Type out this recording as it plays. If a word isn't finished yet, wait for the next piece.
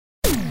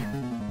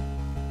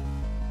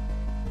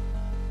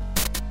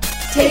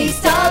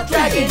Taste of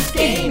Dragons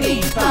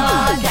Gaming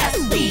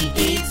Podcast. We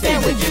eat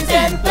sandwiches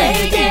and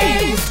play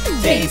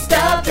games. Taste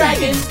of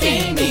Dragons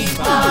Gaming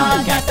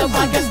Podcast. A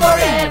podcast for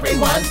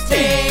everyone's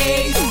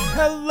taste.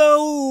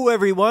 Hello,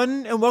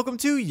 everyone, and welcome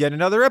to yet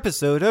another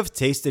episode of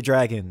Taste of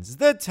Dragons,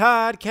 the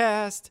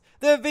Toddcast,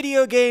 the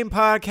video game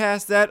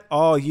podcast that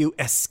all you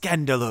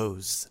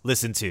escandalos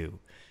listen to.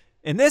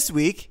 And this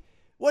week,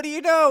 what do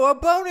you know? A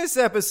bonus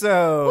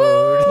episode!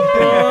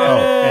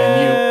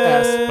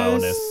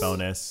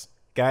 Bonus.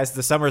 Guys,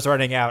 the summer's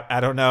running out. I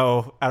don't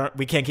know.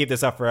 We can't keep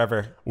this up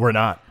forever. We're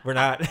not. We're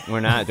not. We're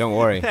not. Don't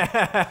worry.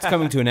 It's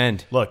coming to an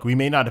end. Look, we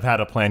may not have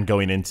had a plan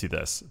going into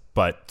this,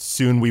 but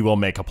soon we will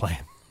make a plan.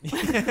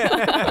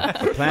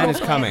 The plan is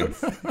coming.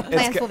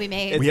 Plans will be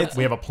made. We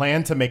have a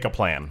plan to make a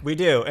plan. We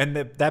do, and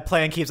that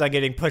plan keeps on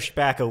getting pushed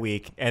back a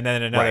week, and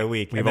then another Right.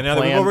 week, We and have then a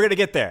another week. plan. Well, we're going to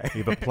get there.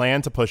 We have a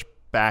plan to push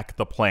back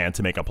the plan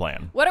to make a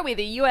plan. What are we,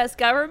 the U.S.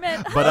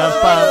 government? Good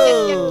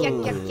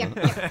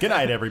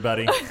night,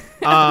 everybody.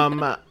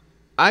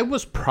 I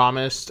was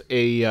promised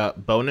a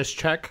bonus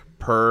check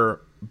per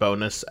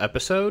bonus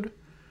episode.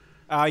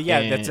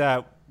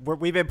 That's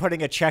we've been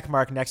putting a check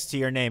mark next to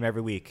your name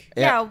every week.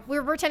 Yeah,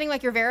 we're pretending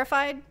like you're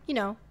verified. You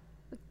know,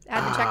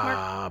 add the check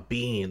mark.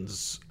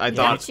 Beans.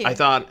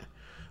 Yeah.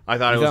 I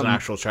thought it was an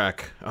actual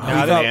check. Oh,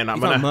 man, I'm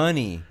gonna.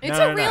 money. It's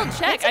No, a real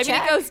check. It's a I mean,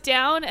 check. it goes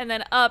down and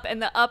then up,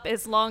 and the up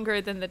is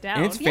longer than the down.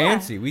 And it's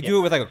fancy. We do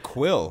it with like a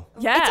quill.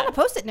 yeah. It's on a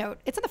Post-it note.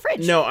 It's in the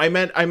fridge. No, I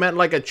meant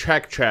like a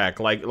check,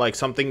 like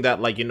something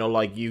that like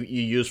you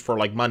use for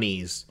like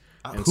monies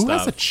and Who stuff.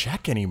 has a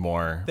check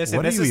anymore? Listen,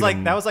 What this do is you like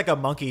even- that was like a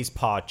monkey's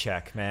paw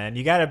check, man.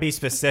 You got to be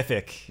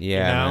specific.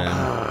 Yeah, you know?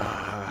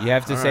 man. You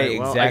have to say right,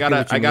 well, exactly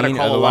what you I gotta mean.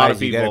 call a lot of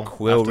Otherwise, you get a people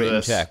quill after written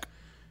this. check.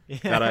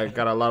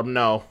 Gotta let them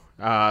know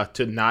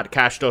to not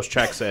cash those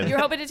checks in. You're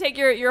hoping to take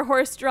your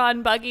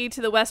horse-drawn buggy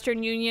to the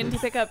Western Union to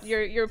pick up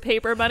your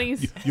paper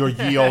monies? your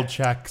ye old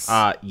checks.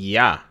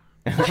 Yeah.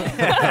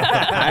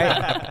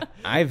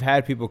 I've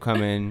had people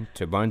come in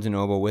to Barnes &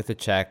 Noble with a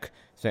check.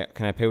 Say,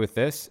 can I pay with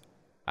this?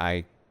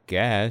 I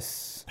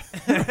guess.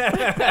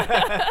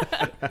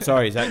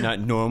 Sorry, is that not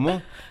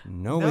normal?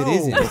 No, it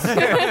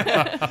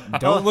isn't.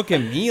 Don't look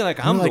at me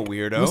like I'm Like, the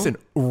weirdo. Listen,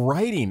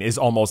 writing is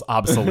almost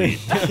obsolete.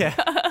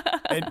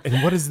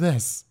 And what is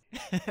this?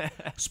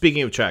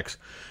 Speaking of checks,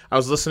 I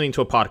was listening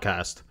to a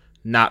podcast,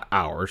 not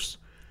ours.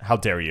 How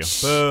dare you?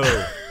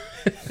 Boo.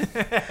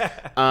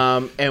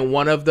 And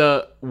one of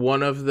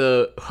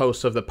the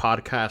hosts of the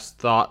podcast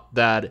thought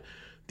that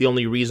the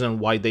only reason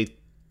why they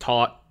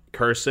taught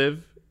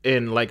cursive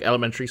in like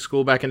elementary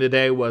school back in the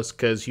day was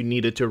because you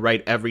needed to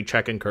write every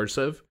check in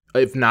cursive.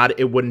 If not,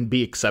 it wouldn't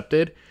be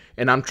accepted.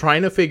 And I'm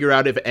trying to figure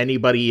out if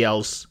anybody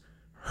else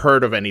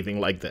heard of anything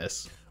like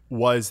this.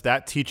 Was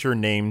that teacher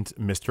named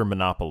Mr.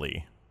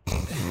 Monopoly?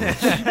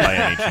 By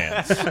any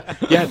chance?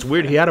 Yeah, it's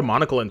weird. He had a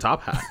monocle and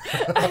top hat.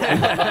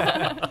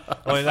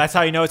 Well, that's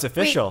how you know it's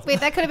official. Wait,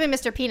 that could have been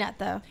Mr. Peanut,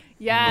 though.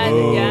 Yeah.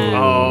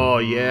 Oh,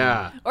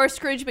 yeah. Or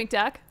Scrooge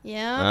McDuck.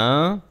 Yeah.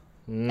 Huh?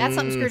 That's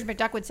something Scrooge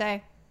McDuck would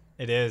say.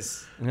 It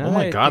is. Now Oh that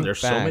my I God, think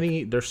there's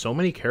back- so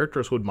many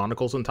characters with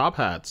monocles and top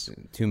hats.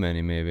 Too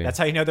many, maybe. That's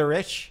how you know they're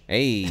rich.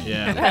 Hey.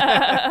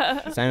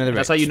 Yeah. Sign of the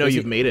That's how rich. you know Once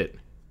you've made it.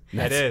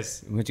 It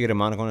is. Once you get a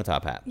monocle and a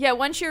top hat. Yeah,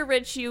 once you're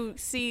rich, you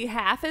see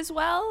half as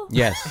well.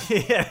 Yes.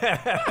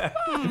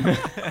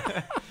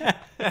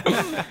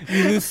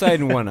 You lose sight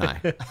in one eye.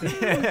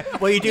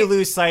 Well, you do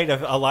lose sight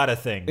of a lot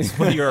of things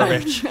when you're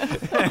rich.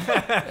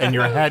 And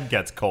your head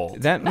gets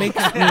cold. That makes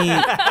me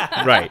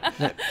Right.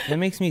 that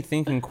makes me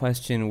think and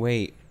question,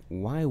 wait,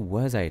 why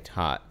was I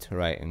taught to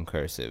write in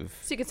cursive?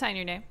 So you could sign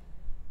your name.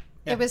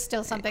 It was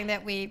still something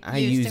that we I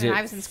used use when it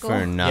I was in school.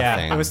 for nothing.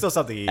 Yeah, it was still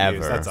something you ever.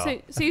 used. That's all.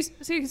 So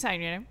you can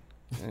sign your name.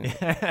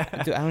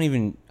 I don't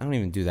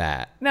even do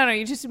that. No,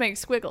 you just make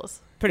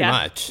squiggles. Pretty Yeah.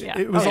 much. Yeah.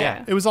 It was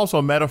yeah. it was also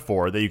a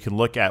metaphor that you can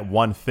look at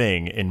one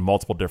thing in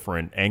multiple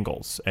different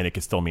angles, and it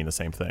can still mean the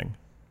same thing.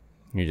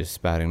 You're just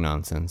spouting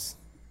nonsense.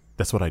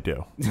 That's what I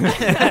do.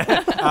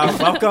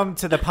 Welcome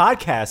to the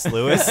podcast,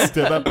 Lewis.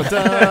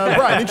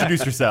 Brian,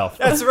 introduce yourself.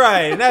 That's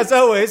right. And as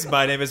always,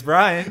 my name is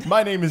Brian.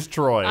 My name is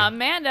Troy.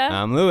 Amanda.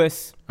 I'm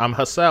Lewis. I'm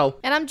Hassel.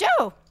 And I'm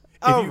Joe.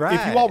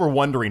 If you all were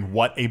wondering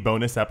what a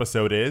bonus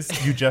episode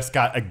is, you just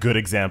got a good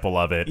example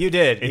of it. You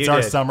did. It's You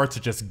our did. summer to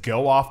just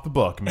go off the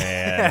book,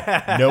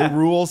 man. No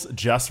rules,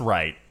 just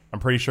right. I'm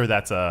pretty sure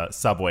that's a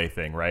Subway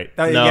thing, right?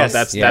 Oh, No, yes.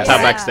 that's Yes.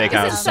 Outback Yeah.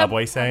 Steakhouse. Is it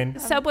Subway saying?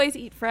 Subways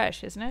eat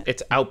fresh, isn't it?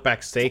 It's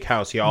Outback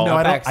Steakhouse, y'all. No,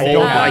 I don't. I Oh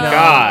don't my know.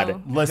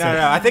 God. Listen,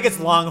 No, I think it's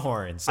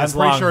Longhorns. I'm It's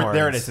pretty sure Longhorns.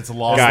 there it is. It's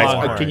long. Guys,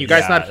 Longhorn. can you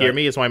guys Yeah, not hear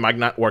me? Is my mic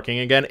not working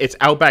again? It's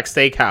Outback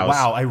Steakhouse.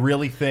 Wow, I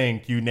really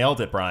think you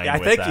nailed it, Brian. Yeah,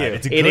 with thank that. you.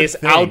 It's a It good is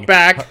thing.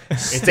 Outback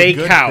It's a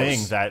good Steakhouse.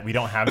 thing that we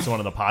don't have someone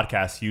on the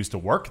podcast who used to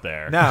work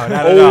there. No, not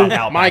at Oh all.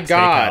 Outback my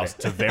God. Steakhouse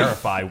to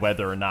verify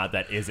whether or not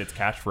that is its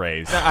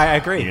catchphrase. I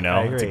agree. You know,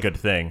 I agree. it's a good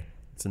thing.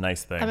 It's a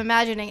nice thing. I'm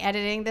imagining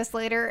editing this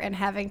later and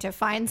having to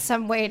find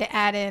some way to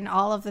add in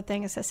all of the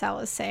things Hassel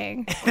is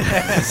saying.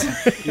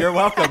 You're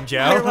welcome,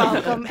 Joe. You're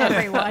welcome,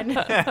 everyone.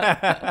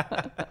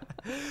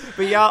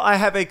 But y'all, I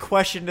have a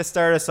question to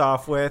start us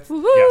off with.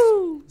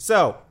 Yes.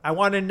 So I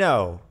want to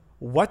know,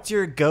 what's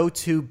your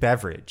go-to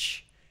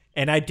beverage?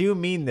 And I do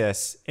mean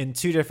this in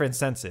two different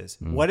senses.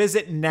 What is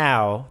it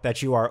now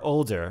that you are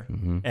older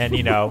and,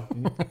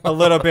 a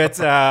little bit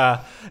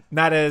not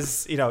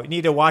as, you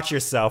need to watch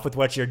yourself with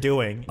what you're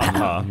doing.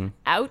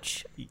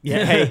 Ouch.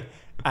 Yeah, hey,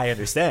 I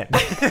understand.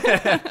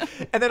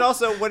 And then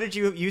also, what did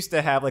you used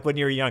to have like when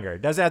you were younger?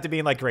 It doesn't have to be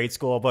in like grade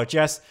school, but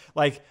just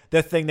like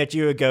the thing that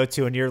you would go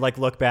to and you're like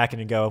look back and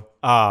you go,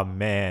 oh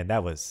man,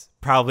 that was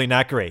probably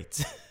not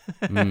great.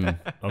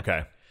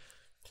 Okay.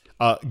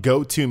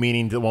 Go to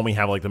meaning the one we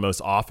have like the most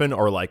often,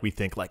 or like we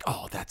think like,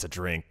 oh, that's a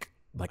drink.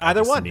 Like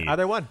Either I just one. need.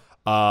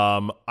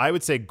 I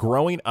would say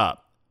growing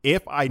up,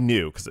 if I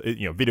knew, because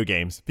video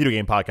game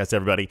podcast,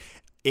 everybody.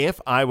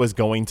 If I was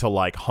going to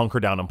like hunker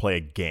down and play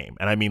a game,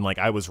 and I mean like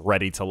I was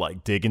ready to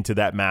like dig into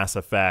that Mass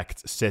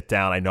Effect, sit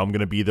down. I know I'm going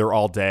to be there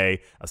all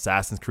day,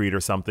 Assassin's Creed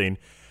or something.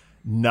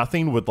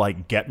 Nothing would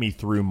like get me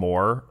through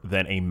more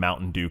than a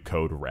Mountain Dew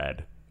Code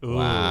Red.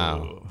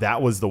 Wow.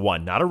 That was the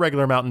one. Not a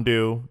regular Mountain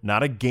Dew,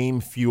 not a Game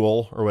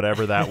Fuel or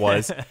whatever that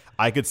was.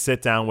 I could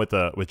sit down with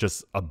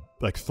just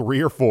like 3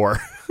 or 4,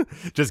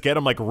 just get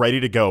them like ready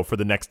to go for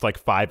the next like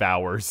 5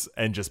 hours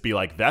and just be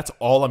like, that's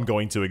all I'm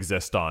going to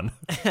exist on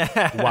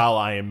while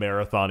I am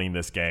marathoning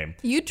this game.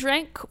 You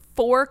drank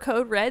 4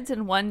 Code Reds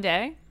in one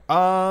day?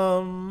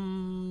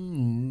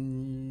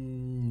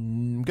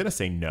 I'm gonna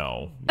say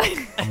no.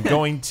 I'm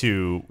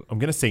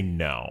gonna say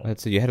no.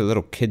 So you had a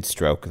little kid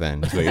stroke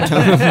then, is what you're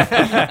telling me.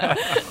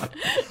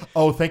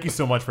 Oh, thank you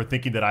so much for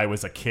thinking that I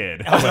was a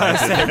kid.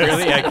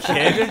 Really, a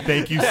kid?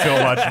 Thank you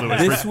so much, Louis,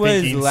 This for was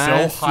thinking so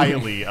last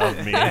highly of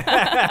me.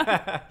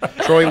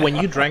 Troy, when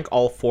you drank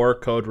all 4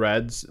 Code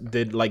Reds,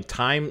 did like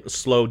time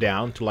slow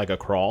down to like a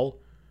crawl?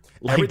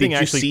 Like, Everything did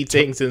you actually see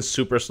things in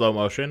super slow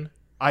motion?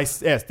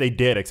 Yes, they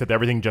did, except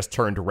everything just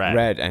turned red.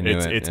 Red, I knew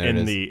it's, it. It's There in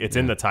it the is. it's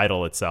in the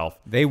title itself.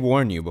 They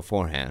warn you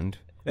beforehand.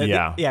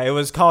 Yeah. Yeah, it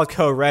was called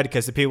Code Red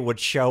because the people would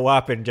show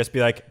up and just be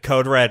like,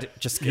 Code Red,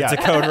 it's a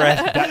Code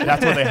Red.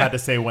 That's what they had to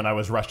say when I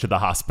was rushed to the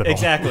hospital.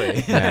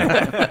 Exactly.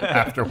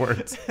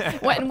 Afterwards,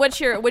 What's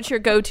your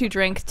go-to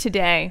drink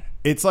today?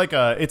 it's like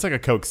a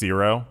Coke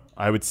Zero.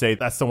 I would say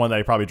that's the one that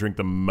I probably drink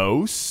the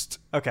most.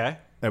 Okay.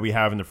 That we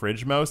have in the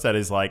fridge most. That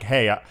is like,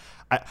 hey,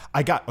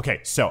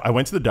 so I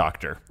went to the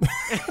doctor.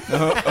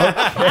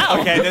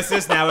 Okay, this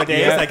is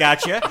nowadays. Yeah. I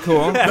got you.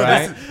 Cool,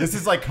 right? This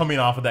is like coming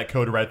off of that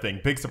Code Red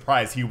thing. Big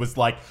surprise. He was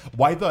like,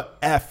 why the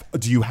F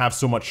do you have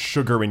so much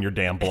sugar in your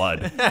damn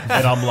blood? And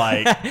I'm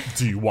like,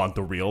 do you want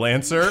the real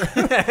answer?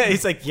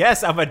 He's like,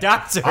 yes, I'm a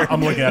doctor.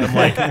 I'm looking at him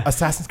like,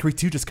 Assassin's Creed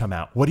 2 just come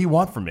out. What do you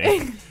want from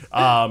me?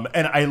 And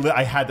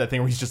I had that thing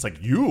where he's just like,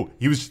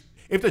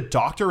 if the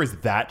doctor is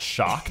that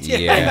shocked, Yeah.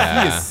 and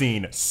he has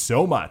seen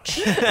so much.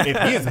 If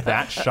he is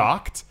that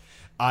shocked,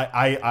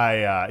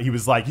 he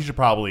was like, you should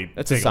probably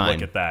That's a take a look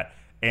sign. at that.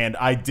 And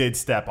I did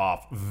step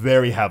off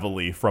very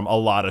heavily from a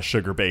lot of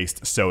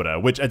sugar-based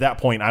soda, which at that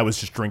point I was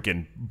just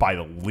drinking by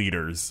the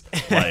liters,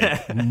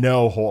 like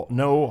no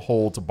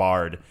holds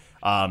barred.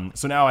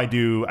 So now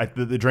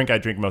the drink I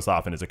drink most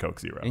often is a Coke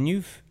Zero. And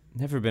you've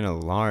never been a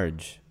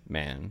large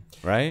man,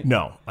 right?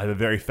 No, I have a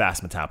very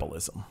fast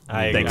metabolism.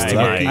 I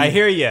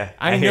hear you.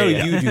 I know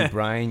you do,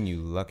 Brian, you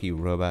lucky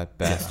robot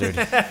bastard.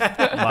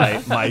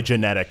 my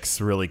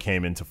genetics really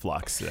came into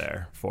flux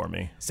there for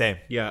me. Same.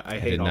 Yeah, I I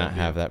hate did all not of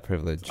you. have that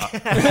privilege.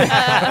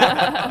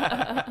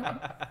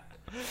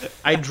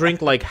 I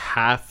drink like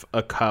half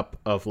a cup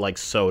of like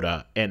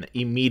soda, and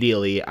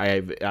immediately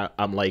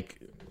I'm like,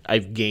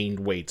 I've gained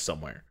weight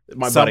somewhere.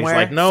 My body's Somewhere?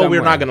 like, no, we're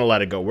Somewhere. not gonna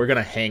let it go. We're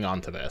gonna hang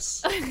on to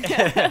this.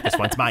 This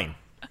one's mine.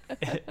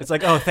 It's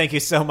like, oh, thank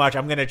you so much.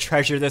 I'm going to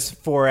treasure this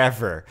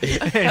forever.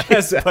 And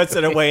just puts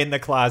it away in the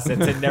closet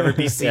to never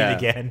be seen Yeah.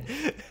 again.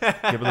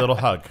 Give it a little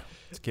hug.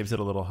 Just gives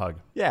it a little hug.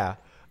 Yeah.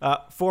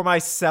 For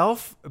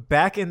myself,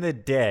 back in the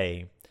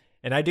day,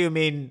 and I do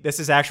mean this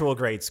is actual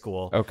grade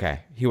school. Okay,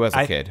 he was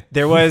a kid.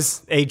 There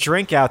was a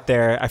drink out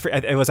there.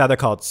 It was either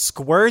called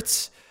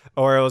Squirt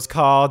or it was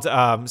called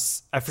I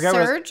forget what it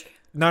was. Surge?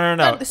 No.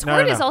 The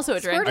Squirt is also a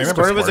drink. Squirt I is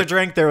remember Squirt was a Squirt.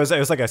 drink. It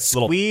was like a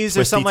squeeze or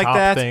twisty something like top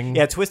that. thing.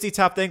 Yeah, twisty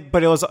top thing.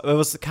 But it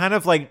was kind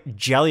of like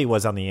jelly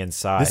was on the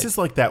inside. This is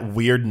like that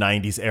weird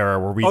 90s era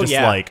where we Oh, just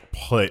yeah. like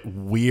put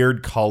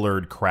weird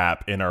colored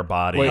crap in our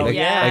body. Wait, like,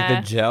 yeah.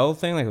 like the gel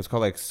thing? Like it was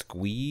called like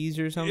Squeeze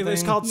or something? It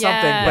was called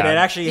Yeah. something, but it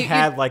Yeah. actually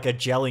had like a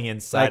jelly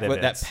inside like of what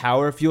it. that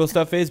power fuel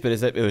stuff is, but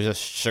it was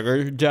just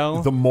sugar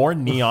gel? The more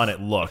neon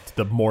it looked,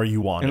 the more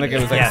you wanted and like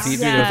it was like Yes.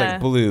 see-through, it was Yeah. like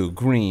blue,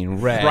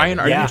 green, red. Brian,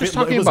 are Yeah. you just If it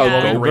talking was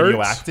about low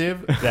Go-Gurts?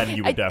 radioactive, then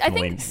you would I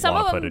definitely think some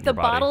want to of put it them, in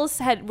the your body. bottles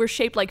were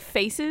shaped like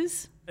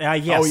faces.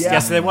 Yes, Oh, yeah.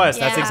 yes, it was.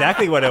 That's Yeah.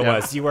 exactly what it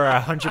was. You were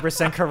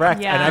 100%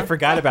 correct, Yeah. and I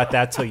forgot about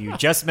that till you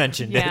just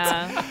mentioned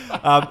Yeah.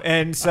 it.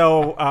 And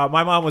so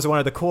my mom was one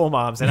of the cool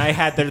moms, and I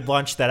had their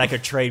lunch that I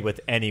could trade with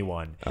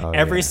anyone.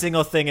 Every yeah.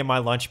 single thing in my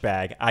lunch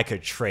bag, I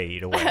could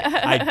trade away.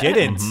 I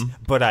didn't,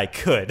 but I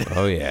could.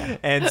 Oh, yeah.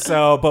 And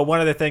so, but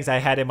one of the things I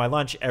had in my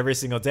lunch every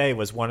single day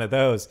was one of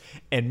those.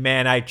 And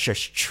man, I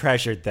just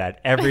treasured that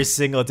every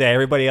single day.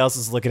 Everybody else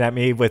is looking at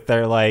me with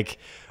their like,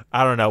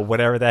 I don't know,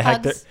 whatever the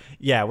heck. Hugs.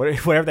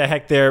 Whatever the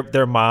heck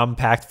their mom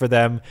packed for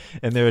them,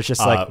 and there was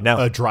just like no,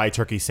 a dry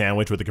turkey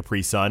sandwich with a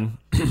Capri Sun.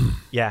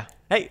 yeah.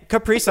 Hey,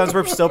 Capri Suns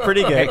were still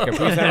pretty Hey, good.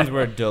 Capri Suns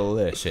were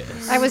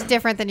delicious. I was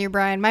different than you,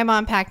 Brian. My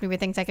mom packed me with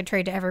things I could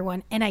trade to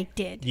everyone, and I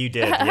did. You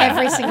did, yeah.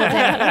 Every single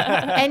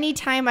day.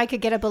 Anytime I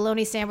could get a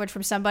bologna sandwich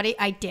from somebody,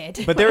 I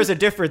did. But there was a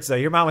difference though.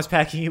 Your mom was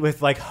packing you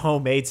with like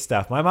homemade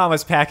stuff. My mom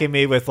was packing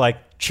me with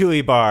like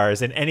Chewy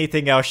bars and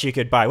anything else she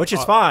could buy, which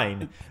is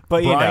fine.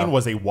 But Brian you know,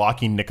 was a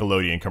walking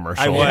Nickelodeon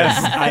commercial. I was.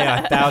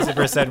 I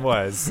 1,000%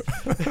 was.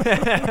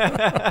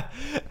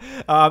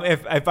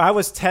 If I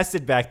was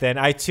tested back then,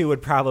 I too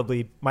would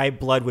probably, my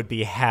blood would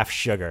be half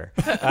sugar.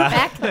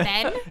 Back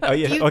then? Oh,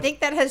 yeah. Do you Okay. think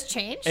that has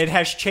changed? It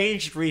has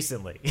changed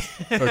recently.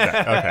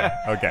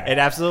 Okay. It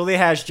absolutely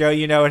has, Joe.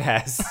 You know it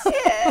has.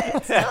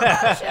 It's still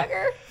not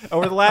sugar.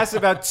 Over the last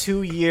about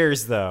 2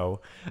 years,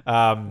 though,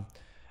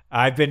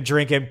 I've been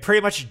drinking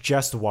pretty much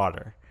just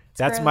water.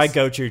 That's gross. my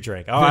go-to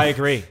drink. Oh, I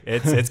agree.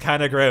 It's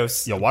kind of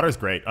gross. Yeah, water's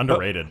great.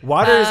 Underrated.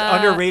 Water is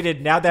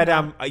underrated now that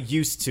I'm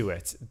used to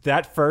it.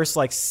 That first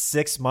like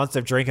 6 months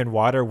of drinking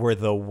water were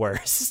the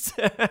worst.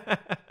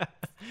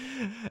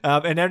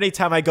 And every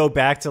time I go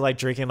back to like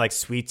drinking like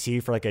sweet tea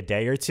for like a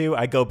day or two,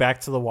 I go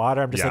back to the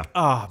water. I'm just Yeah. like,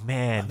 oh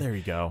man, There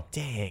you go.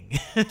 dang.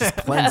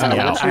 Cleanse me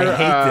out. What's your, I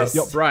hate this.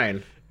 Yo,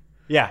 Brian,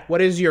 Yeah.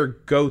 what is your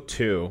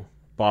go-to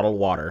bottled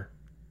water?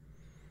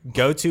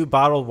 Go-to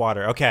bottled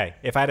water. Okay.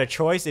 If I had a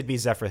choice, it'd be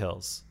Zephyr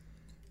Hills.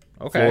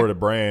 Okay. Florida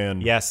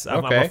brand. Yes,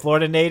 I'm Okay. a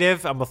Florida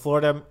native.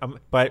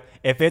 But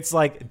if it's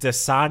like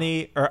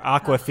Dasani or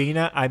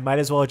Aquafina, I might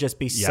as well just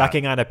be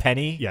sucking on a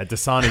penny. Yeah,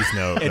 Dasani's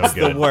no It's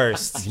good. the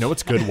worst. You know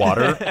what's good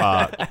water?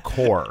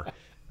 Core.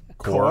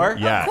 Core?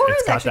 Yeah, Core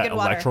it's is got actually that good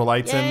water.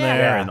 electrolytes in Yeah.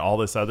 there Yeah. and all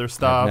this other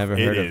stuff. never It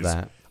heard of is,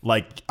 that.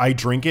 Like, I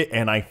drink it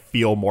and I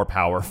feel more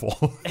powerful.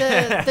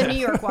 The New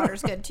York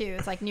water's good too.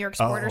 It's like New York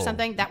Sport or Oh.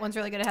 something. That one's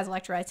really good. It has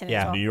electrolytes in it Yeah,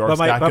 as well. New York's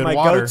but got good my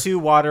water. go-to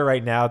water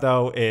right now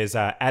though is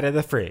out of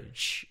the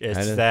fridge. It's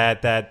Out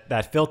of-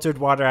 that filtered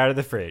water out of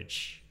the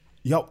fridge.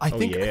 Yo, I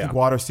think yeah.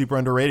 water's super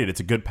underrated.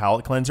 It's a good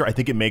palate cleanser. I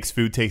think it makes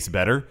food taste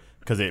better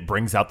because it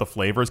brings out the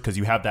flavors because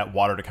you have that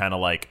water to kind of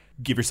like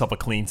give yourself a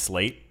clean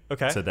slate.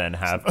 Okay. To then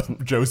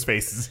have Joe's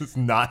face is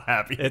not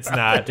happy. It's about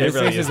not. It This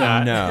really is is a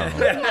not. no. It's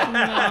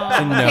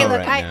a no Okay,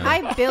 look, right now.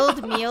 I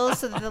build meals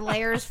so that the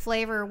layers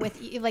flavor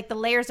with like the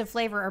layers of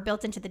flavor are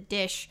built into the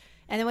dish.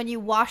 And then when you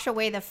wash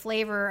away the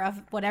flavor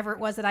of whatever it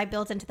was that I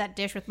built into that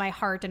dish with my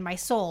heart and my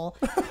soul,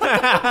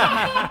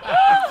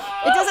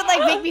 it doesn't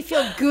like make me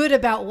feel good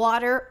about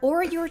water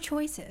or your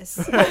choices.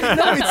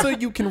 No, it's so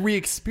you can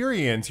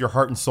re-experience your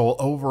heart and soul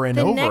over and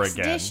The over next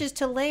again. dish is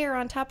to layer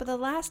on top of the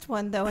last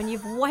one, though, and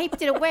you've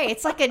wiped it away.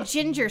 It's like a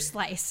ginger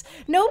slice.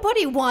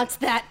 Nobody wants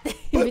that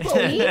in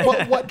between.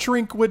 What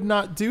drink would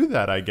not do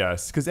that? I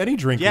guess because any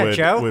drink Yeah, would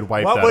Joe.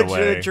 wipe what that would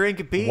away. your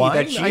drink be Wine,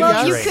 that you I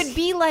Well, you guess. could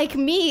be like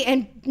me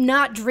and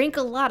not drink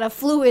a lot of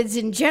fluids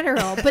in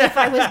general, but if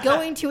I was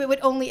going to, it would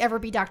only ever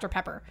be Dr.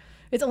 Pepper.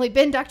 It's only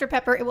been Dr.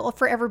 Pepper. It will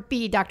forever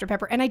be Dr.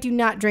 Pepper. And I do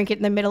not drink it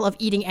in the middle of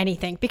eating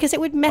anything because it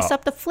would mess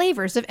up the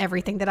flavors of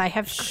everything that I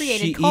have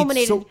created, She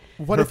culminated. So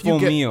what Her if you full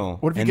get meal,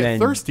 what if you and get then-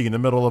 thirsty in the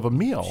middle of a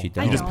meal? She You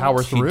don't. just I power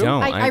don't. She through.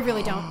 don't. I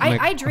really don't.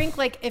 I drink,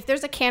 like, if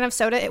there's a can of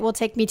soda, it will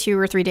take me 2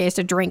 or 3 days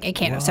to drink a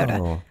can of soda.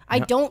 Whoa. I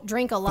don't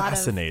drink a lot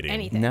Fascinating. of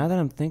anything. Now that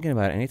I'm thinking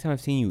about it, anytime I've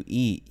seen you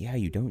eat, yeah,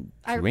 you don't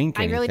drink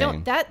I anything. really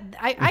don't.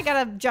 I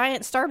got a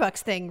giant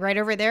Starbucks thing right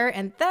over there,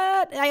 and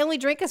that I only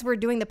drink because we're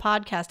doing the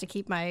podcast to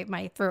keep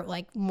my throat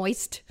like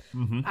moist. I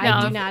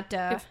No, do if- not.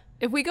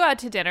 If we go out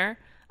to dinner,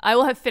 I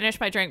will have finished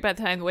my drink by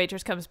the time the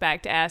waitress comes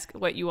back to ask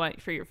what you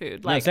want for your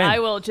food. Like, same. I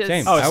will just.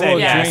 Same. Oh, I same. will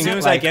Yeah, as drink, soon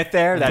as I get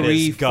there, that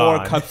is 3-4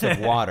 gone. cups of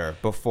water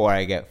before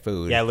I get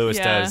food. Yeah, Lewis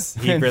Yeah. does.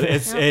 He really,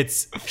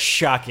 it's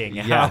shocking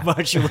Yeah. how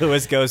much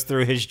Lewis goes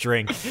through his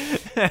drink.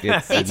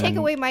 It's- They take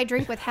away my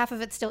drink with half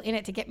of it still in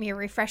it to get me a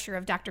refresher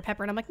of Dr.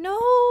 Pepper, and I'm like, no,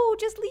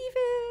 just leave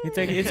it. It's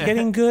like it's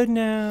getting good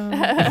now.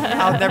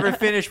 I'll never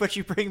finish what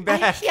you bring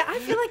back. Yeah, I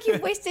feel like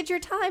you've wasted your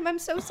time. I'm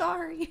so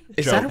sorry.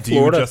 Is Joe, that a do you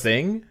Florida just-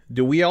 thing?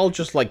 Do we all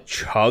just like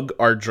chug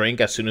our drink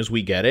as soon as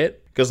we get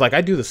it? Because like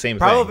I do the same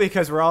Probably thing.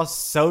 because we're all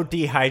so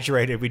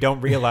dehydrated, we don't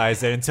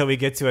realize it until we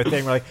get to a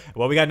thing. We're like,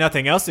 well, we got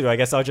nothing else to do. I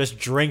guess I'll just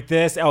drink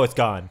this. Oh, it's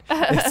gone.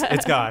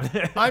 It's gone.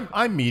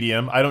 I'm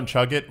medium. I don't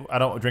chug it. I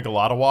don't drink a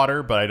lot of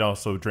water, but I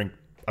also drink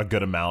a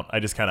good amount. I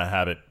just kind of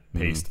have it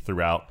paced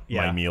throughout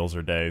Yeah. my meals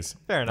or days.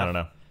 Fair enough. I don't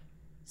know.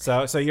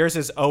 So yours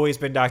has always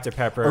been Dr.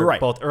 Pepper, Oh, right.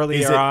 both Is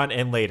earlier it- on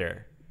and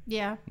later.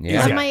 Yeah.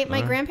 Yeah.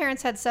 My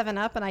grandparents had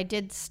 7-Up, and I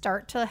did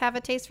start to have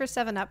a taste for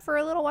 7-Up for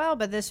a little while,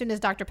 but as soon as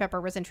Dr. Pepper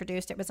was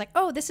introduced, it was like,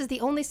 oh, this is the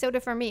only soda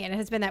for me, and it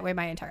has been that way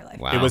my entire life.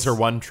 Wow. It was her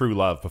one true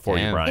love before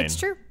you, Damn. Brian. It's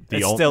true. the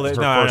It's still her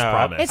no, first no.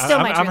 promise. It's still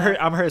my I'm true her.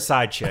 love. I'm her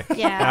side chick.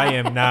 Yeah. I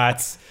am not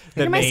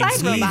the You're my main.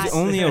 side robot. He's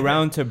only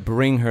around to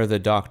bring her the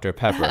Dr.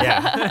 Pepper.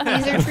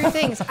 These are true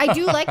things. I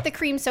do like the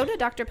cream soda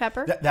Dr.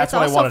 Pepper. That's it's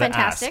what I also wanted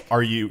fantastic. to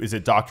ask. Is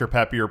it Dr.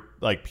 Pepper your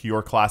like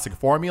pure classic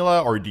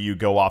formula, or do you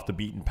go off the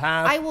beaten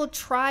path? I will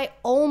try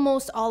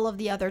almost all of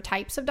the other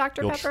types of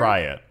Dr. You'll Pepper. try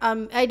it.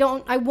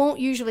 I won't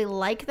usually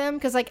like them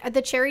because like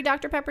the cherry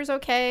Dr. Pepper's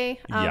okay.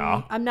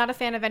 Yeah. I'm not a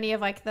fan of any of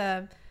like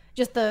the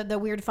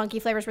weird funky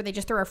flavors where they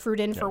just throw a fruit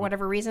in for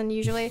whatever reason.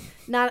 Usually,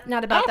 not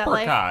about that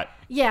life. Apricot.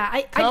 Yeah,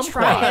 I'd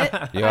try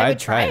it. Yeah, I I'd would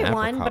try try an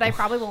one, apricot. but I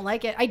probably won't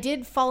like it. I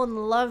did fall in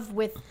love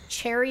with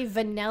cherry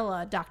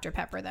vanilla Dr.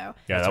 Pepper though.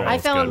 Yeah, that I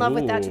one's fell in good. love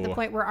with that to the Ooh.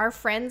 point where our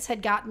friends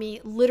had got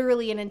me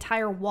literally an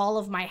entire wall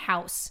of my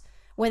house.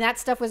 When that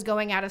stuff was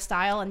going out of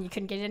style and you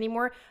couldn't get it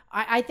anymore,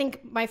 I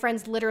think my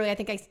friends literally,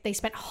 they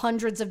spent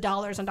hundreds of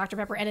dollars on Dr.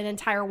 Pepper and an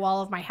entire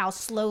wall of my house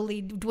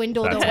slowly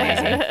dwindled That's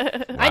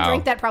away. I Wow.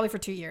 drank that probably for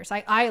 2 years.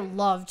 I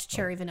loved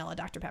cherry vanilla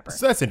Dr. Pepper.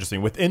 So that's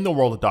interesting. Within the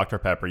world of Dr.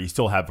 Pepper, you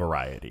still have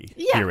variety.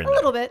 Yeah, here and a there.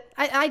 little bit.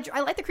 I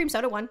like the cream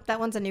soda one. That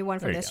one's a new one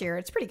for There you this go. year.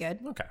 It's pretty good.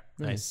 Okay.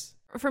 Nice.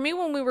 For me,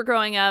 when we were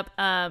growing up,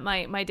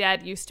 my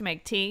dad used to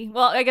make tea.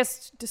 Well, I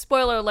guess,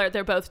 spoiler alert,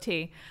 they're both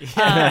tea.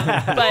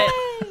 But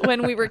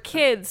when we were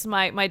kids,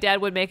 my dad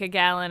would make a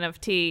gallon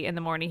of tea in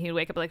the morning. He'd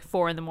wake up at like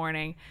 4 in the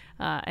morning,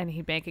 and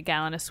he'd make a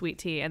gallon of sweet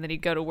tea, and then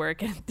he'd go to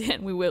work, and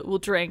then we'll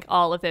drink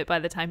all of it by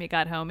the time he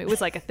got home. It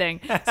was like a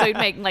thing. So he'd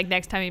make, like,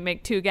 next time he'd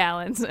make 2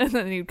 gallons, and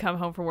then he'd come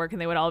home from work,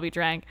 and they would all be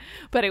drank.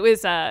 But it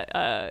was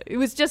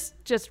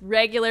just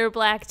regular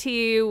black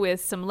tea with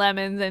some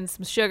lemons and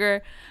some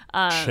sugar.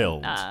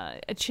 Chilled.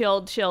 A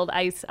chilled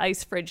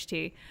ice fridge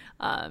tea.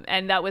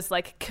 And that was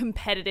like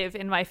competitive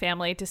in my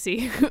family to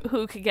see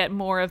who could get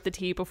more of the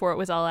tea before it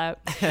was all out.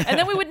 And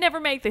then we would never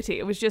make the tea.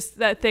 It was just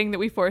that thing that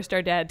we forced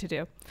our dad to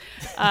do.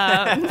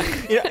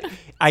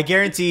 I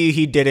guarantee you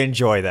he did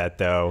enjoy that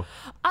though.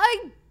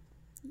 I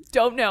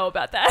don't know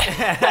about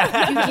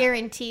that. You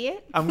guarantee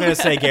it? I'm gonna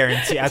say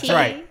guarantee. That's Tea.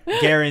 right.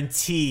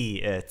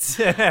 Guarantee it.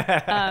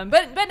 But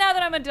now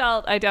that I'm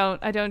adult, I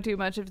don't do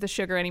much of the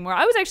sugar anymore.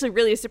 I was actually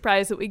really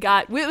surprised that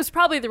it was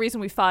probably the reason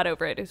we fought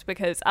over it, is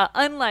because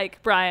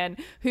unlike Brian,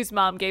 whose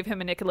mom gave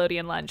him a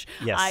Nickelodeon lunch,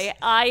 Yes.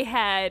 I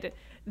had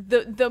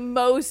the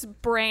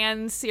most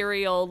bran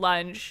cereal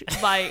lunch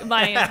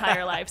my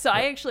entire life. So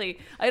I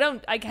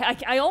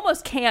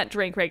almost can't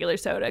drink regular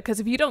soda,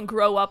 because if you don't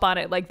grow up on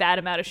it, like, that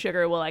amount of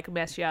sugar will like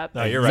mess you up.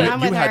 No, you're right. I'm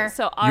with her.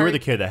 So You were the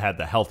kid that had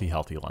the healthy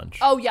lunch.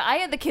 Oh, yeah. I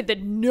had the kid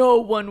that no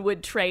one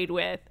would trade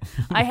with.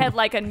 I had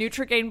like a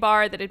Nutrigrain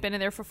bar that had been in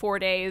there for 4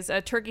 days,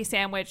 a turkey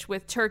sandwich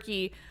with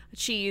turkey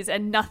cheese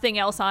and nothing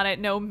else on it,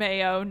 no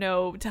mayo,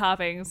 no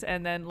toppings,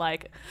 and then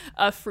like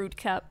a fruit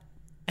cup.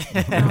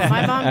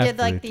 My mom did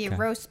like the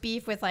roast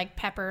beef with like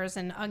peppers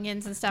and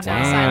onions and stuff on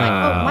the side.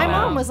 Like, my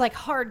mom was like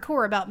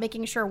hardcore about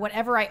making sure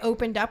whatever I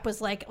opened up was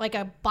like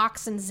a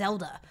box in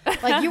Zelda.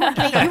 Like you were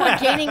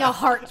gaining a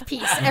heart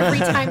piece every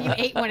time you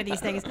ate one of these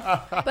things.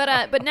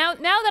 But now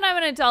that I'm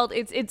an adult,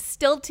 it's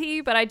still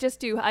tea, but I just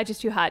do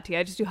hot tea.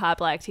 I just do hot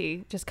black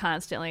tea just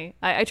constantly.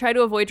 I try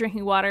to avoid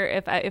drinking water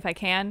if I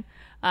can,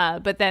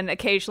 but then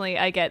occasionally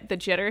I get the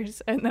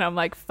jitters, and then I'm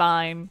like,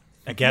 fine.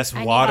 I guess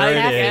I water need it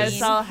that is.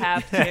 Yes, I'll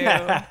have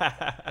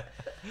to.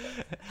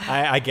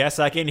 I guess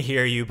I can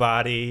hear you,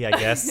 body. I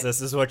guess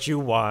this is what you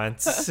want.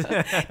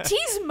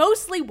 Tea's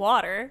mostly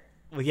water,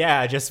 Well,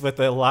 yeah, just with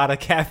a lot of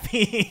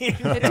caffeine.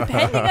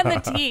 depending on the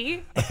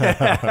tea.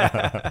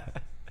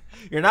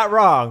 You're not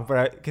wrong,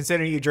 but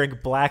considering you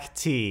drink black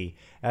tea,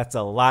 that's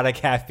a lot of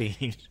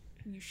caffeine.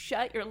 You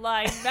shut your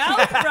lying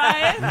mouth,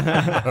 Brian.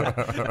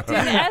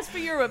 Didn't ask for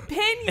your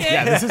opinion.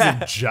 Yeah, this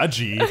isn't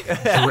judgy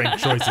drink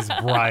choices,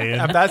 Brian.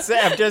 I'm not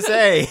saying. I'm just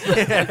saying.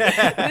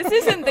 This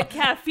isn't the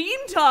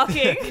caffeine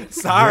talking.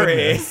 Sorry.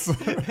 Goodness. The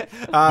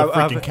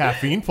freaking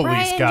caffeine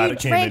police Brian, you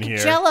came drank in here.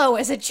 Jello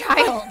as a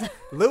child.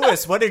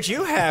 Lewis, what did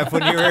you have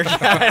when you were a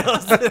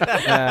child?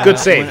 Good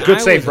save. When Good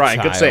I save, was a Brian.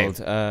 Good save.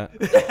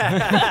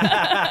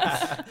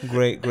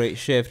 child, great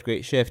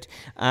shift.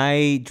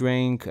 I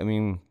drank,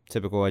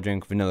 typical, I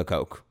drink vanilla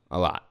Coke a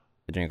lot.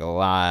 I drink a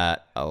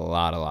lot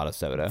of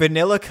soda.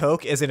 Vanilla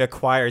Coke is an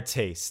acquired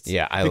taste.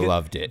 Yeah, I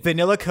loved it.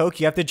 Vanilla Coke,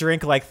 you have to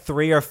drink like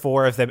 3 or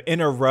 4 of them in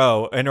a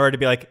row in order to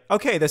be like,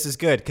 okay, this is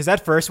good. Because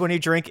that first one you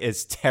drink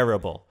is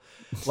terrible.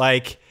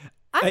 Like,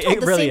 I'm it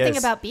told the really same thing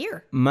is. about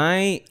beer.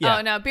 Yeah.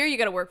 Oh, no, beer you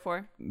got to work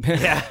for.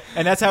 Yeah,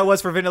 and that's how it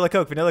was for Vanilla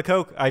Coke. Vanilla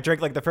Coke, I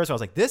drank like the first one. I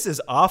was like, "This is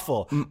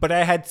awful," but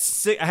I had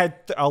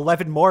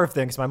 11 more of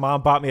them because my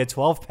mom bought me a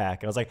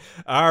 12-pack, and I was like,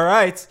 "All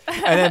right."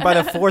 And then by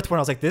the 4th one,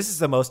 I was like, "This is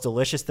the most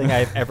delicious thing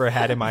I've ever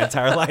had in my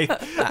entire life."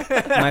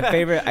 My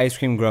favorite ice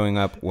cream growing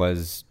up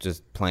was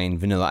just plain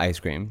vanilla ice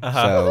cream.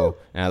 So,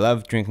 and I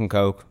loved drinking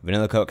Coke.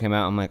 Vanilla Coke came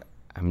out. I'm like,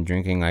 I'm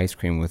drinking ice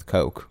cream with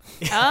Coke.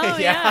 Oh,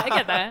 yeah, I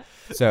get that.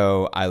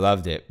 So I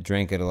loved it.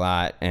 Drank it a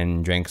lot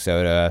and drank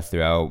soda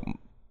throughout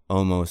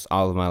almost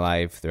all of my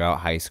life, throughout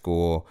high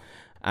school.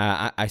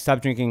 I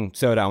stopped drinking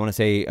soda, I want to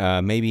say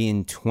maybe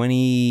in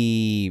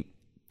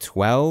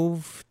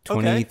 2012,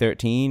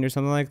 2013 or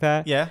something like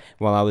that. Yeah.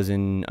 While I was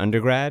in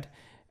undergrad.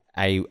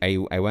 I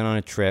went on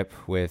a trip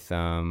with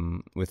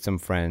some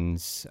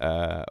friends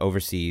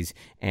overseas,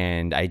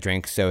 and I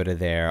drank soda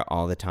there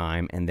all the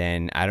time. And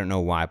then I don't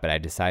know why, but I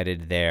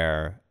decided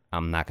there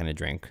I'm not going to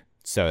drink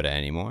soda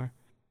anymore,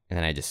 and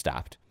then I just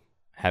stopped.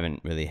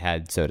 Haven't really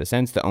had soda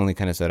since. The only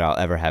kind of soda I'll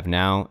ever have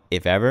now,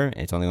 if ever,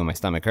 it's only when my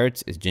stomach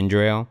hurts, is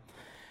ginger ale.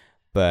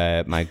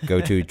 But my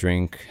go-to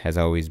drink has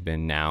always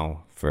been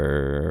now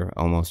for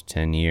almost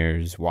 10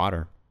 years,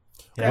 water.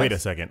 Yes. Wait a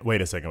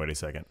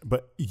second.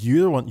 But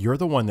you're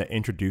the one that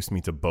introduced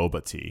me to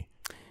boba tea,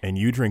 and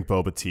you drink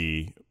boba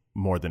tea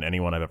more than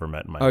anyone I've ever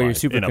met in my life. You're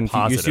super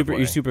confused.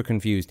 You're super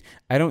confused.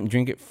 I don't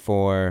drink it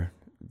for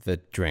the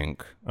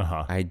drink.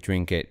 I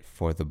drink it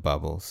for the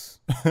bubbles.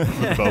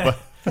 Boba?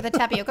 For the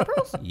tapioca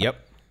pearls?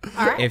 Yep.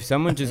 All right. If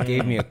someone just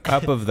gave me a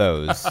cup of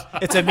those,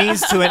 It's a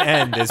means to an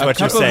end, is what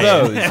you're a cup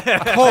saying. of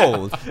those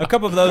cold, a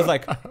cup of those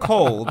like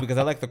cold, because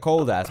I like the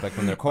cold aspect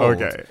when they're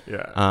cold. Okay,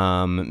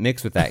 yeah.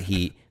 Mixed with that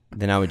heat,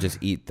 then I would just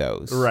eat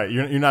those. Right,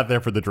 you're not there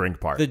for the drink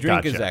part. The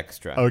drink is Gotcha.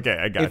 extra. Okay,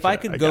 I got If I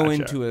could go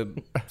into a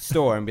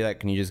store and be like,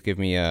 "Can you just give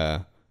me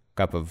a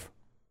cup of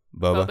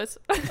boba?" Bobas.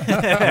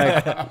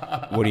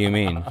 Like, what do you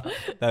mean?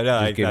 No,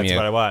 Just give that's me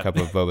what I a want. cup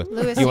of boba.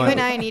 Louis, you and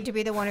I need to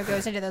be the one who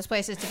goes into those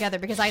places together,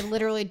 because I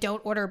literally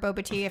don't order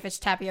boba tea if it's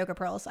tapioca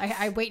pearls.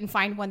 I wait and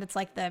find one that's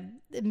like the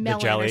melon or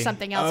jelly?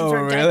 something else. Oh, Some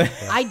sort of really?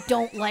 jelly. I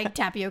don't like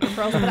tapioca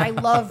pearls, but I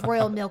love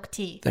royal milk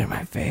tea. They're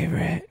my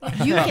favorite.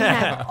 You can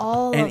have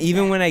all And of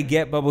even when I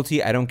get bubble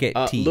tea, I don't get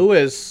tea.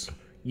 Louis,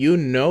 you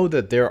know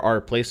that there are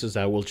places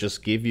that will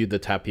just give you the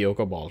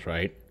tapioca balls,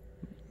 right?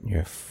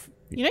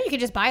 You know, you could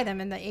just buy them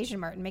in the Asian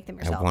Mart and make them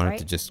yourself, I wanted right?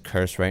 to just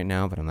curse right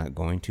now, but I'm not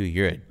going to.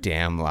 You're a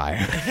damn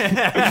liar.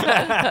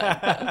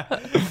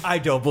 I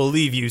don't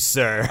believe you,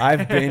 sir.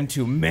 I've been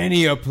to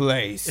many a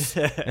place,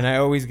 and I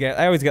always get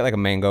like a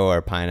mango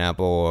or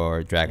pineapple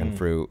or dragon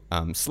fruit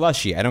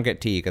slushy. I don't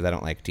get tea because I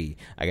don't like tea.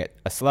 I get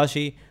a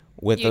slushy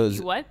with those.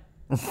 You what?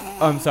 Oh,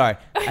 I'm sorry.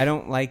 I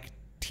don't like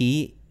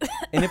tea,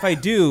 and if I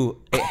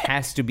do, it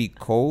has to be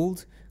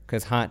cold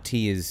because hot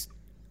tea is.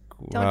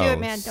 Don't do it,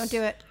 man. Don't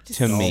do it.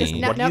 To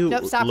me.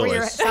 Nope. Stop while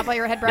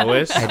your head, brother.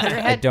 Louis? Stop while your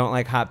I head. don't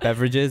like hot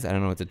beverages. I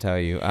don't know what to tell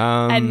you.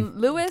 And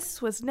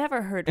Louis was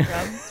never heard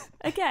from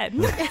again.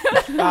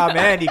 Oh,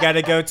 man, you got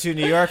to go to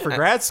New York for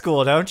grad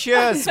school, don't you?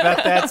 It's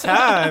about that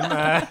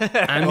time.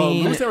 I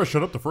mean, Louis never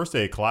showed up the first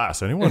day of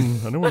class.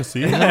 Anyone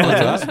see him?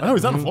 No,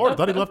 he's not in Florida. I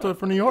thought he left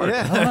for New York.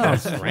 Yeah. I don't know.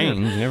 strange.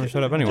 He never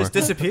showed up anywhere. Just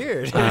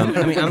disappeared.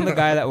 I mean, I'm the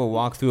guy that will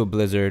walk through a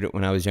blizzard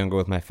when I was younger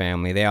with my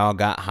family. They all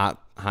got hot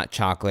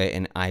chocolate,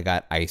 and I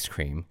got ice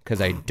cream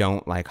because I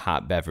don't like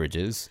hot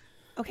beverages.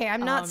 Okay,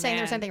 I'm not saying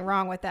there's man. anything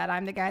wrong with that.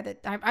 I'm the guy that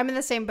I'm in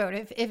the same boat.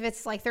 If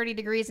it's like 30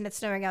 degrees and it's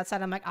snowing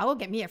outside, I'm like, I will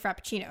get me a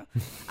frappuccino.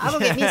 I will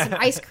get me some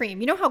ice cream.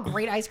 You know how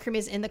great ice cream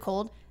is in the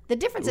cold? The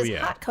difference is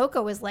hot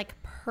cocoa is like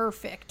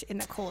perfect in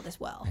the cold as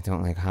well. I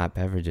don't like hot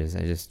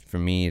beverages. For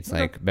me, it's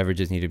like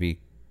beverages need to be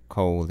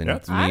cold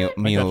and Yeah,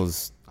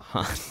 meals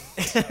hot.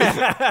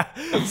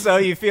 So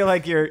you feel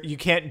like you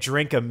can't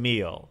drink a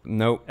meal.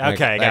 Nope.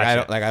 Okay,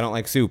 gotcha. I don't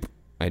like soup.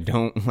 I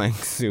don't like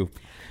soup.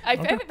 I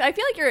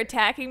feel like you're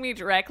attacking me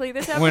directly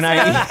this episode. When I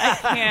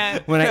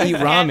can't. When I eat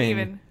can't ramen,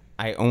 even.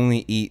 I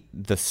only eat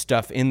the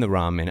stuff in the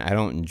ramen. I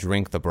don't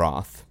drink the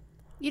broth.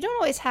 You don't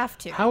always have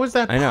to. How is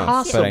that I know,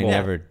 possible? but I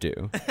never do.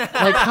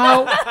 Like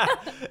how,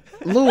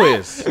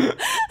 Louis?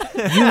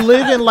 You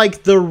live in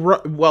like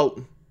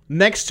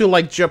next to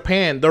like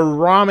Japan, the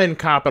ramen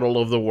capital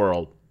of the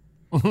world,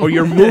 or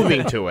you're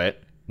moving to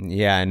it,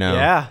 Yeah, I know.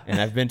 Yeah. And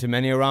I've been to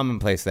many a ramen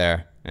place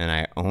there, and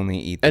I only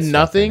eat the And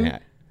stuff nothing? in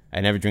it.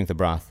 I never drink the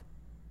broth.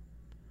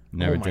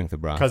 Never drink the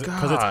broth.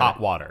 Because it's hot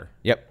water.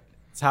 Yep.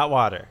 It's hot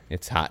water.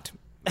 It's hot.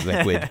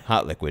 Liquid.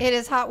 Hot liquid. It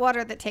is hot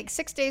water that takes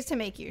 6 days to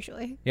make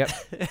usually. Yep.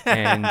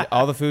 And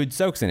all the food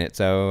soaks in it,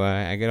 so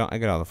I get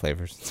all the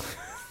flavors.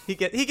 He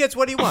gets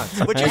what he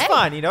wants, which is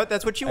fine. You know,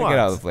 that's what you I want. get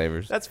all the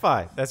flavors. That's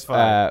fine. That's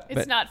fine. It's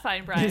But not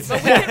fine, Brian.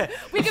 But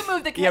we can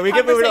move the Yeah, we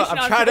can move it on. conversation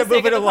I'm on trying for to the move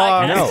sake it of the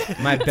along. podcast.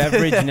 no, my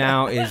beverage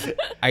now is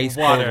ice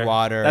Water. cold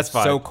water. That's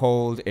fine. So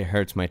cold it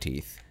hurts my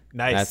teeth.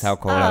 Nice. That's how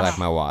cold I like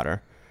my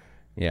water.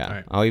 Yeah.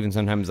 right. I'll even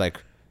sometimes like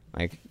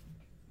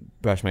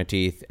brush my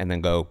teeth and then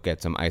go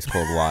get some ice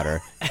cold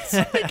water.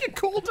 Make it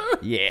colder.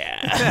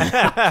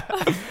 Yeah.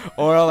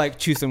 Or I'll like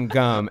chew some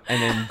gum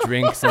and then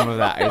drink some of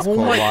that ice cold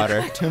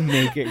water to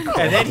make it cold.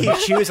 And then he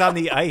chews on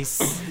the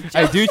ice.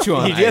 I do chew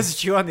on He ice. does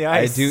chew on the I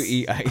ice. do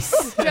eat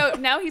ice. Joe,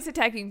 now he's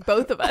attacking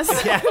both of us.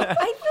 I feel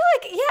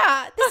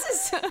like, this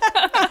is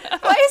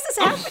why is this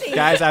happening?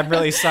 Guys, I'm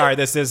really sorry.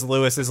 This is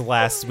Lewis's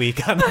last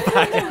week on the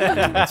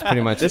podcast. That's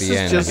pretty much This the is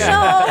end. just-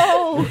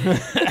 I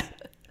guess. No.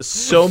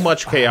 so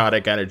much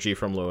chaotic energy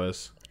from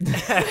Louis.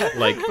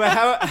 Like, But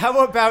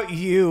how about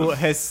you,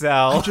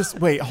 Hassel? Just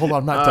wait. Hold on.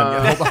 I'm not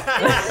done yet. Hold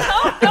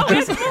on. No, we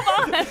have to move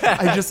on.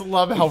 I just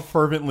love how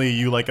fervently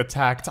you like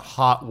attacked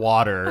hot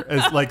water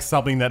as like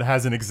something that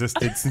hasn't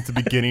existed since the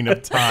beginning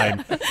of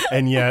time,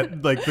 and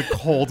yet like the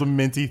cold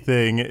minty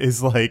thing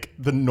is like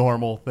the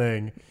normal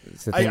thing.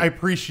 I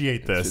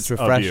appreciate this. It's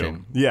refreshing.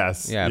 Of you.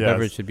 Yes. Yeah, yes.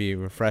 beverage should be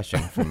refreshing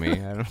for me.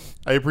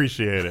 I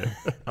appreciate it.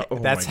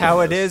 That's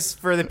how it is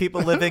for the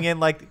people living in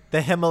like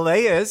the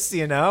Himalayas,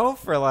 you know,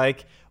 for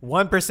like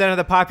 1% of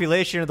the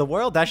population of the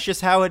world. That's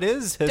just how it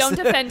is. Don't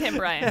defend him,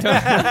 Brian.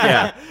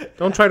 Yeah,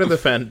 don't try to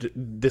defend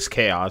this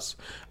chaos.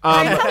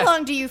 How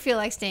long do you feel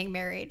like staying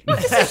married?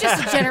 This is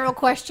just a general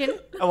question.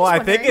 Well, I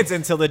think wondering. it's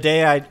until the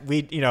day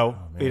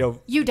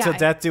You die. till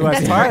death do us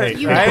That's part, hard.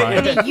 You right? die.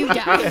 And then you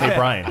die. Hey,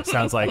 Brian,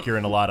 sounds like you're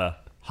in a lot of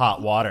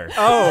hot water.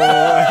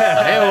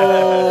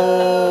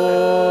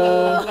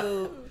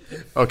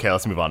 Okay,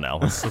 let's move on now.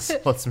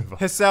 Let's move on.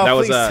 Hassel, That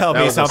was please a- tell that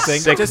me was a something.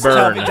 sick Just burn.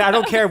 tell me. I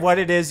don't care what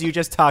it is. You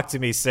just talk to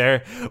me,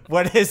 sir.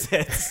 What is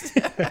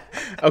it?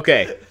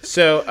 Okay,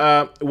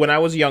 so when I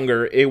was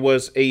younger, it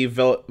was a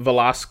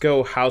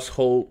Velasco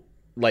household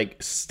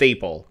like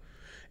staple,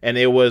 and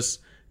it was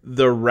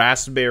the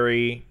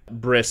raspberry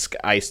brisk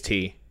iced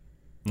tea.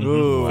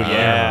 Ooh,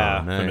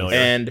 yeah. nice. Familiar.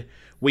 And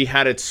we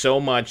had it so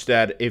much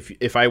that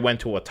if I went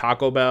to a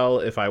Taco Bell,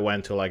 if I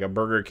went to like a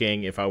Burger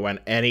King, if I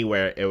went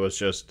anywhere, it was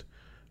just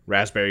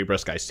raspberry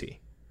brisk iced tea.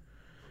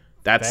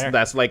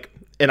 That's like,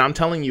 and I'm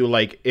telling you,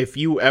 like, if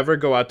you ever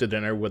go out to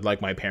dinner with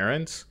like my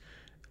parents,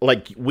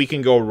 like we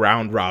can go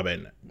round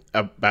robin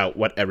about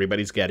what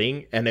everybody's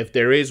getting, and if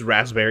there is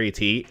raspberry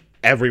tea,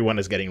 everyone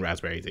is getting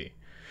raspberry tea.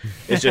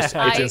 It's just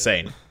it's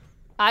insane.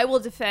 I will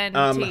defend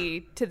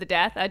tea to the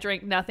death. I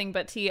drink nothing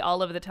but tea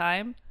all of the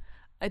time.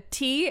 A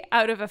tea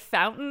out of a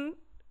fountain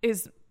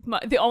is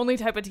the only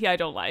type of tea I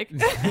don't like.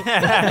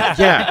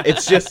 Yeah,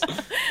 it's just.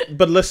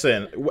 But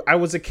listen, I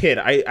was a kid.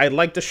 I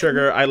liked the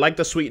sugar. I liked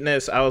the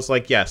sweetness. I was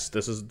like, yes,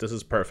 this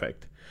is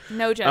perfect.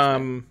 No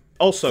judgment.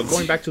 Also,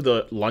 going back to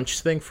the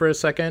lunch thing for a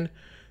second.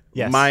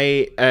 Yes.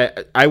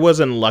 I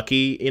wasn't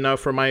lucky enough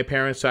for my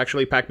parents to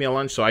actually pack me a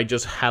lunch, so I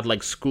just had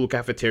like school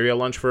cafeteria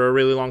lunch for a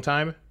really long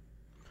time.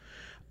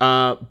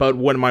 But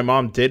when my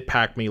mom did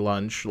pack me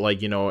lunch,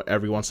 like, you know,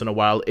 every once in a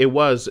while, it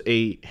was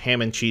a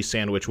ham and cheese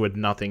sandwich with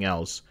nothing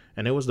else.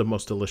 And it was the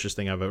most delicious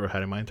thing I've ever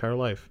had in my entire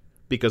life.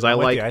 Because I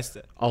with like you. I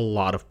st- a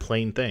lot of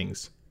plain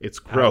things.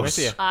 It's with gross.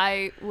 you.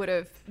 I would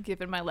have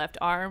given my left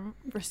arm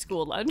for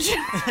school lunch.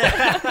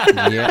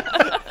 Yeah.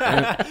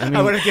 I mean,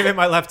 I would have given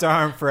my left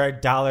arm for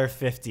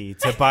 $1.50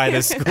 to buy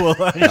the school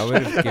lunch. I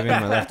would have given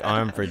my left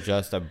arm for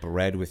just a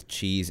bread with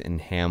cheese and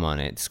ham on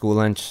it. School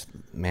lunch,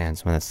 man,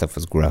 some of that stuff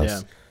was gross.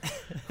 Yeah.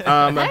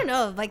 I don't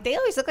know. Like they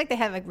always look like they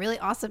have like really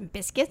awesome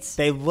biscuits.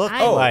 They look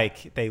I-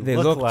 like They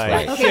look looked like.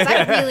 like- Okay, 'cause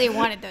I really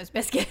wanted those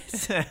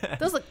biscuits.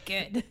 Those look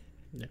good.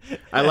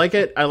 I like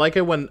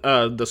it when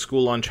the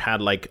school lunch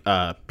had like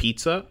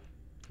pizza.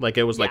 Like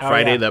it was like Oh,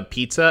 Friday yeah. the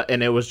pizza,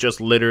 and it was just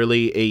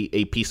literally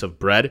a piece of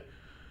bread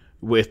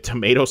with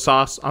tomato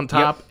sauce on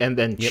top and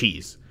then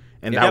cheese.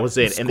 And that Yep. was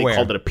it. And they Square.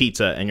 called it a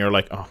pizza, and you're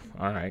like, oh,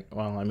 all right.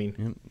 Well, I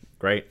mean,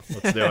 great.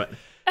 Let's do it.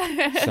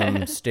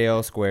 Some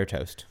stale square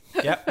toast.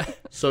 Yep.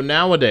 So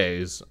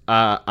nowadays,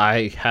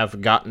 I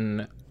have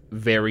gotten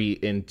very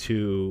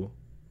into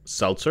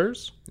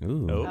seltzers.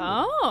 Ooh.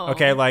 Oh.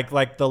 Okay,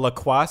 like the La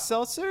Croix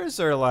seltzers,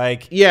 or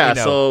like Yeah, you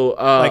know, so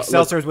like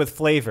seltzers with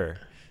flavor.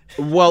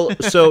 Well,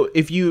 so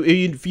if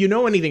you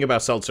know anything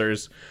about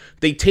seltzers,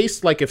 they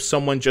taste like if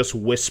someone just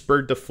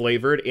whispered the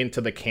flavor into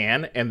the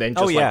can and then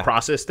just yeah. like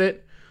processed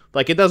it.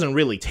 Like it doesn't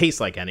really taste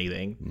like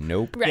anything.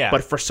 Nope. Right. Yeah.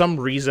 But for some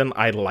reason,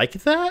 I like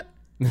that.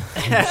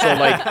 So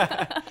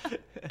like,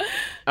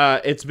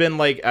 it's been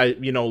like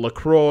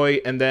LaCroix,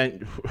 and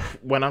then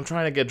when I'm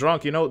trying to get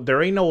drunk,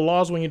 there ain't no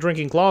laws when you're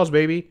drinking Claws,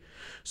 baby.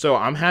 So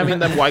I'm having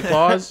them White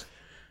Claws.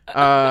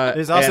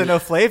 There's also and- no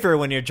flavor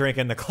when you're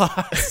drinking the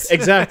Claws.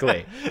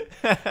 Exactly.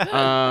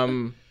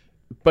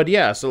 But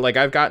yeah, so like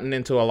I've gotten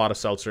into a lot of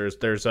seltzers.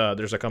 There's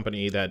a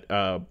company that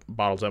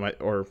bottles them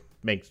or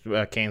makes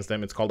cans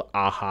them. It's called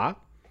Aha.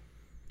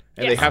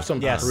 And they have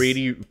some Yes.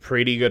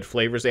 pretty good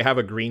flavors. They have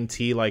a green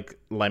tea like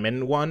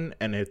lemon one,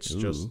 and it's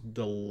just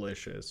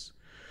delicious.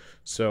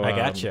 So I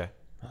gotcha.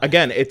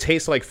 Again, it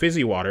tastes like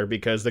fizzy water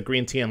because the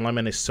green tea and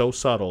lemon is so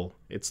subtle.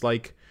 It's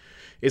like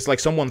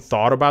someone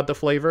thought about the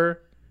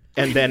flavor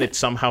and then it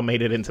somehow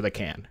made it into the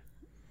can.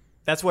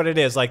 That's what it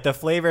is. Like the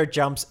flavor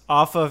jumps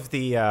off of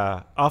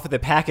the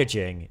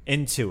packaging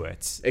into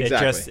it.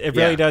 Exactly. It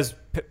really Yeah. does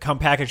come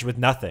packaged with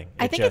nothing.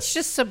 I think it's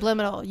just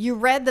subliminal. You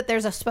read that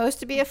there's supposed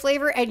to be a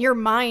flavor, and your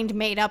mind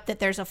made up that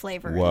there's a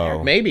flavor in there.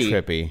 Whoa. Maybe.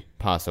 Trippy.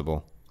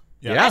 Possible.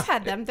 Yeah. I've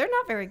had them. They're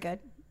not very good.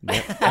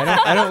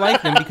 I don't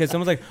like them because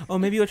someone's like, oh,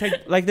 maybe you'll try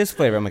like this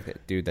flavor. I'm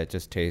like, dude, that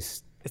just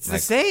tastes It's the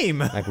same.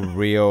 like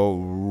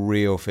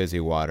real fizzy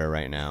water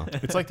right now.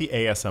 It's like the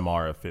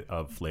ASMR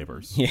of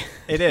flavors. Yeah.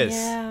 It is.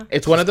 Yeah.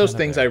 It's one of those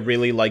things I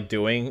really like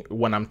doing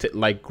when I'm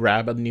like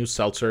grab a new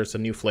seltzer, it's a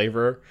new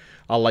flavor.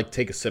 I'll like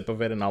take a sip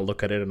of it and I'll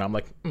look at it and I'm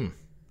like,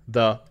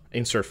 the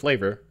insert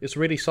flavor is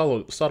really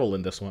subtle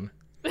in this one.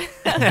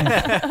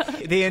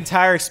 The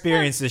entire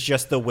experience is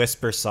just the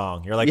whisper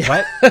song. You're like,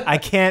 what? I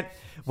can't.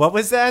 What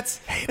was that?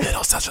 Hey,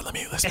 little sister, let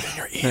me listen in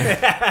your ear.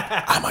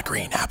 I'm a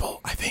green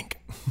apple, I think.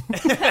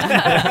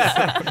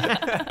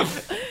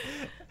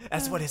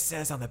 That's what it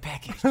says on the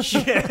package.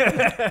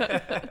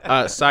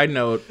 Side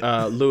note,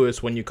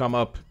 Lewis, when you come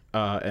up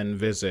and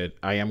visit,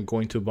 I am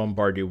going to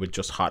bombard you with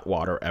just hot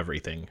water,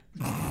 everything.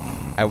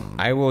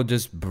 I will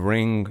just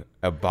bring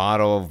a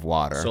bottle of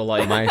water. So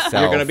like myself.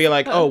 you're gonna be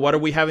like, oh, what are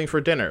we having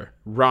for dinner?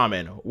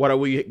 Ramen. What are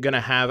we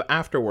gonna have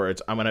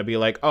afterwards? I'm gonna be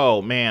like,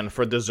 oh man,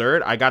 for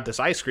dessert, I got this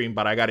ice cream,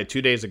 but I got it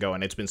 2 days ago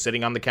and it's been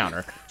sitting on the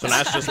counter. So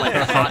now it's just like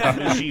a hot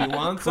mushy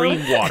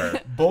cream water.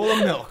 bowl of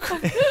milk.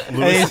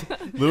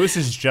 Lewis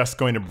is just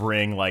going to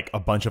bring like a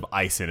bunch of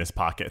ice in his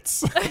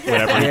pockets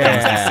whenever he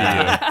comes to see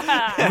you.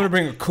 I'm gonna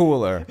bring a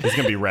cooler. He's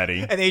gonna be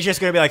ready. And he's just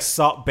going to be like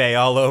Salt Bay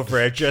all over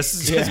it.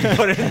 Just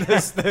putting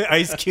the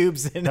ice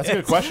cubes in That's it. a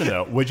good question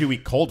though. Would you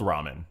eat cold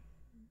ramen?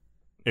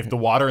 If the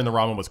water in the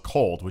ramen was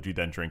cold, would you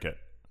then drink it?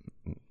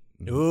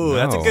 Ooh,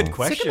 that's a good No.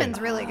 question. Sukumen's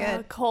really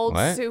good. Cold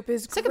What? soup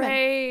is Sukumen.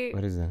 great.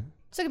 What is that?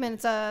 Sukumen,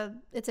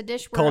 it's a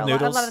dish where Cold a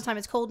noodles? lot of the time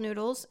it's cold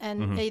noodles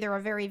and either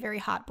a very, very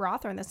hot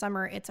broth, or in the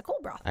summer it's a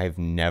cold broth. I've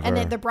never.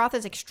 And the broth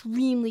is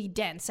extremely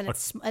dense, and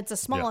it's a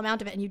small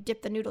amount of it, and you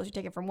dip the noodles, you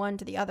take it from one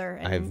to the other.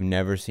 And I've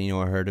never seen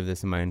or heard of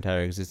this in my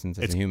entire existence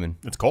as a human.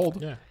 It's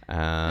cold.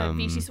 Yeah.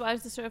 Vichy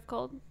Swaz is served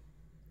cold.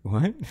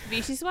 What?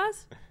 Vichy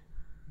Swaz?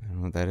 I don't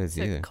know what that is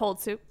It's either. a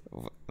cold soup.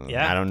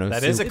 Yeah, I don't know.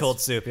 That soup. is a cold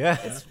soup, yeah.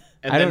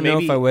 And I then don't know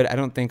maybe, if I would. I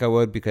don't think I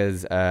would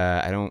because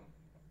I don't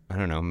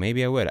know.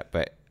 Maybe I would,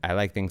 but I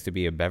like things to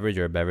be a beverage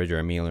or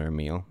a meal or a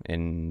meal.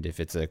 And if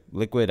it's a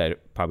liquid, I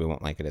probably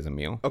won't like it as a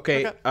meal.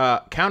 Okay,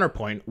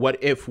 counterpoint. What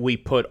if we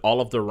put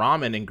all of the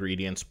ramen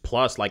ingredients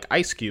plus like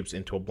ice cubes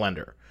into a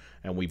blender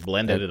and we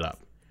blended it up?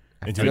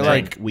 I Into feel a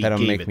like drink. We that'll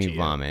gave make it me to you.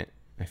 vomit.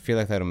 I feel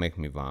like that'll make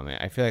me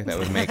vomit. I feel like that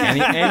would make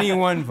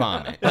anyone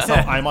vomit. So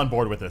I'm on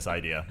board with this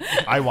idea.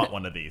 I want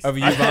one of these. Of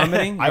you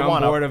vomiting? I You're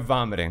want on board of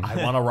vomiting.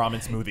 I want a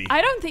ramen smoothie.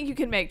 I don't think you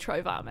can make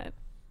Troy vomit.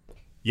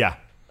 Yeah.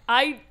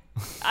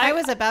 I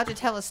was about to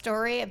tell a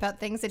story about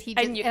things that he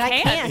did, And you I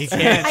can't. can't. He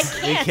can't. I He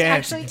can't can't.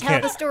 actually He tell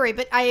can't. the story,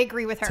 but I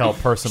agree with her. Tell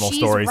personal She's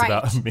stories right.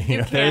 about me.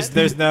 There's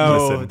Listen.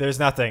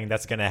 nothing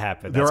that's going to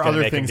happen. There that's are gonna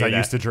other make him things do I that.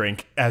 used to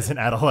drink as an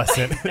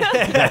adolescent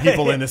that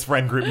people in this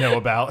friend group know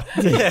about.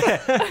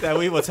 that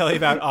we will tell you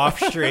about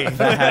off stream.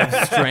 That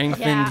have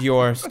strengthened Yeah.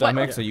 your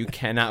stomach so you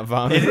cannot It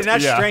vomit. did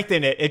not Yeah.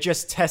 strengthen it. It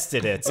just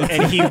tested it,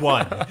 and he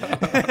won.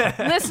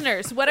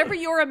 Listeners, whatever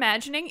you're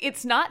imagining,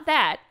 it's not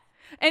that.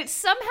 And it's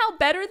somehow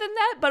better than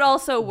that, but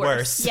also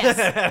worse.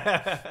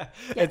 Yes.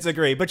 It's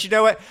agree. But you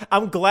know what?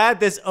 I'm glad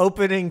this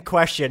opening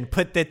question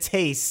put the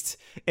taste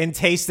in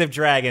Taste of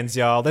Dragons,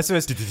 y'all. This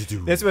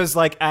was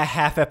like a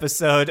half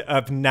episode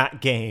of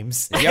not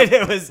games. And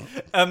it was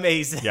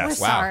amazing. We're Yes.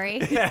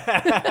 sorry.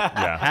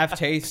 Yeah. Have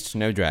taste,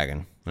 no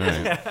dragon. All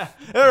right.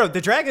 No, the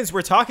dragons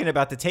we're talking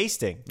about the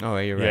tasting. Oh,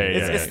 you're Yeah, right.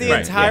 yeah, It's the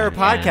Right, entire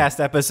yeah.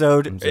 podcast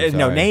episode, so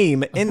sorry.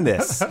 name in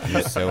this.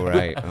 You're so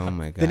right. Oh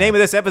my god. The name of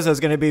this episode is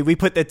going to be "We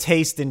Put the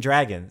Taste in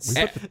Dragons."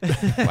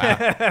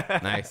 Wow.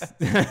 Nice.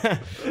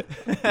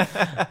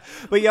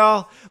 But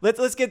y'all,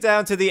 let's get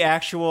down to the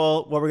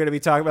actual what we're going to be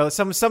talking about.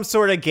 Some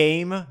sort of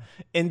game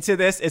into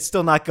this. It's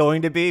still not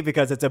going to be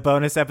because it's a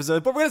bonus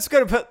episode. But we're just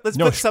going to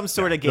put some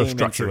sort of no game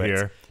structure into it.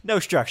 here. No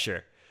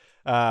structure.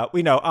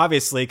 We know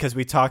obviously because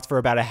we talked for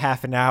about a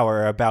half an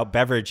hour about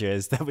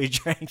beverages that we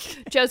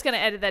drank. Joe's going to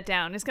edit that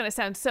down. It's going to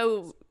sound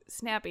so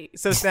snappy.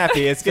 So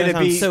snappy. It's going to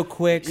be so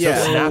quick, Yeah.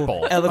 so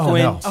Snapple.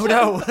 eloquent. Oh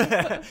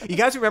no! You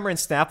guys remember in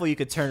Snapple you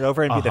could turn it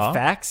over and be the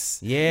facts?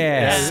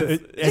 Yeah. So, They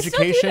still do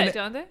education that,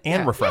 don't they?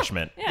 and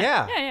refreshment.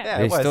 Yeah.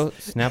 They It was. still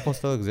Snapple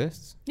still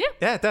exists.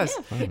 Yeah, it does.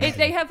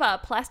 They have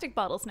plastic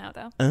bottles now,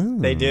 though,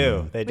 They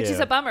do. They do. which is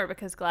a bummer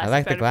because glass I like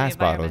is the better glass for the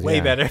bottles, environment. Way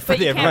yeah. better for But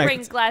the you can't environment.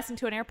 bring glass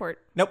into an airport.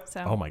 Nope.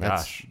 So. Oh my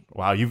That's- gosh!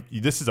 Wow,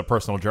 this is a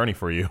personal journey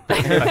for you. I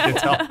can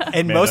tell.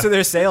 And most of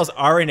their sales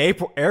are in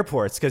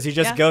airports because you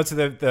just Yeah. go to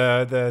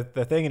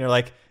the thing and you're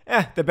like,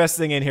 the best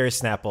thing in here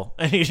is Snapple,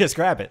 and you just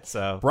grab it.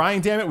 So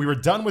Brian, damn it, we were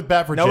done with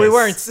beverages. no, we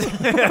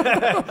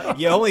weren't.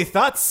 You only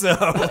thought so.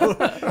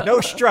 No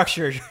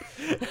structure.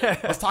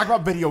 Let's talk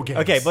about video games.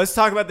 Okay, but let's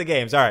talk about the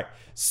games. All right.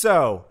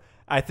 So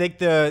I think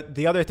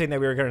the other thing that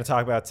we were going to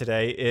talk about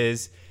today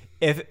is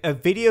if a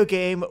video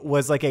game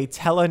was like a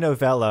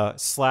telenovela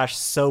 /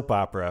 soap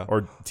opera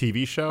or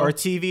TV show or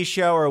TV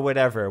show or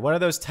whatever, one of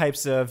those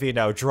types of,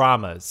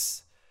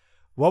 dramas,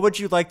 what would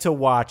you like to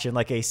watch in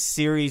like a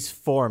series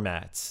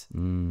format?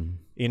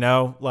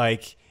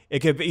 Like it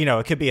could be,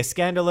 it could be a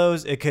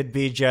Scandalos. It could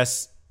be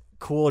just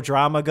cool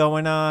drama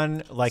going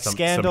on like some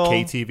Scandal.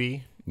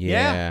 KTV.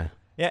 Yeah.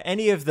 Yeah,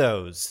 any of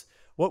those.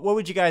 What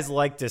would you guys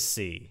like to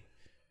see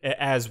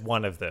as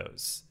one of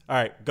those? All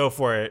right, go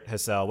for it,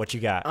 Hassel. What you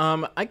got?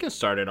 I can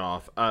start it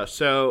off.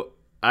 So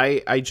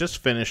I just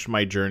finished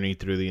my journey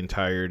through the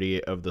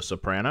entirety of The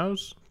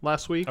Sopranos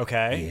last week.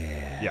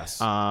 Okay. Yes.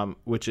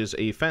 Which is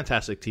a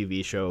fantastic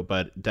TV show,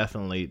 but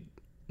definitely,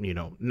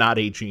 not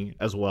aging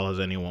as well as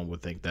anyone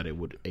would think that it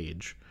would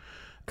age.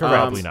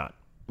 Probably not.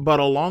 But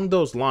along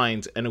those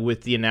lines, and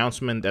with the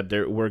announcement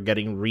that we're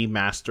getting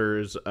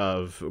remasters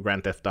of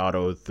Grand Theft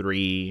Auto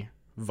 3,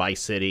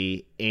 Vice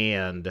City,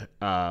 and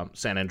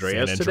San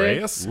Andreas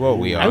today, Whoa,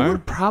 we I are.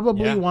 would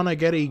probably want to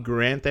get a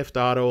Grand Theft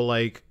Auto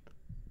like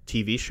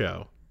TV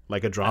show,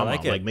 like a drama,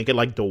 like it. like make it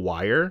like The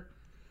Wire.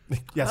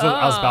 Yeah, so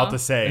I was about to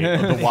say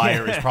The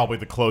Wire is probably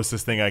the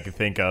closest thing I could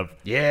think of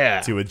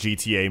to a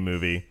GTA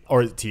movie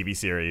or TV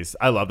series.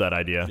 I love that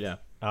idea. Yeah.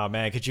 Oh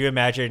man, could you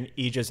imagine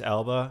Idris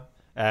Elba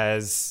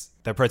as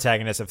the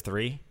protagonist of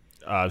 3?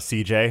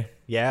 CJ.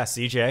 Yeah,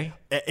 CJ.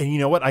 And you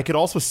know what? I could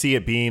also see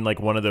it being like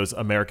one of those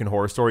American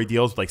Horror Story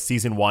deals. Like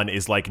season 1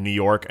 is like New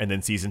York, and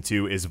then season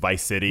 2 is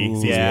Vice City.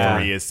 Season yeah.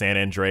 3 is San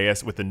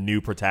Andreas with a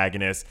new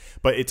protagonist.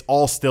 But it's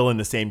all still in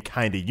the same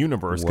kind of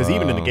universe because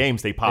even in the Whoa.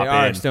 games they pop They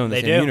are in. still in the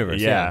They same do. universe.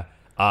 Yeah.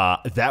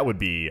 That would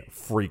be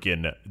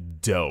freaking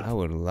dope. I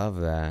would love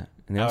that.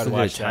 And they I would also did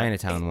a watch that.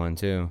 Chinatown one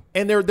too.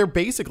 And they're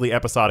basically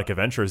episodic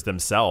adventures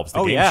themselves. The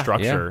Oh, game yeah.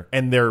 structure,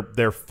 and they're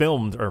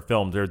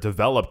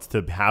developed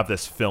to have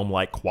this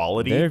film-like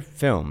quality. They're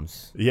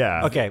films.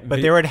 Yeah. Okay,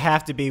 but there would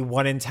have to be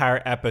one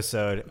entire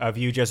episode of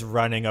you just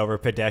running over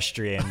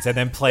pedestrians and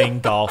then playing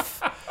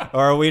golf,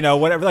 or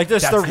whatever, like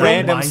just That's the the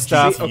random line,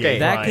 stuff. GTA. Okay,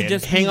 That Ryan. could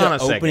just Hang be on the a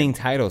second. opening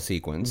title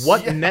sequence.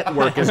 What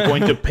network is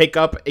going to pick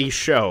up a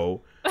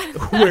show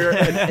where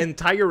an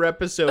entire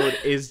episode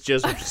is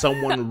just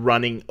someone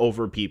running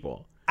over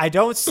people? I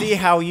don't see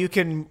how you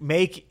can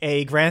make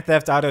a Grand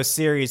Theft Auto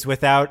series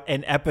without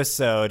an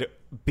episode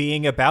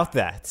being about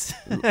that.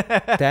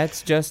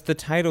 That's just the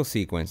title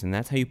sequence, and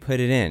that's how you put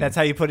it in. That's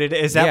how you put it.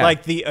 Is that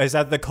Yeah. is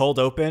that the cold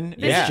open?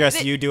 Yeah. It's just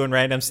Thi- you doing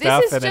random This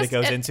stuff is and then it just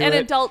goes an, into an it.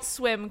 Adult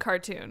Swim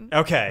cartoon.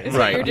 Okay. Is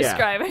Right, what you're yeah.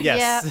 describing.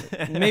 Yes.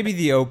 Maybe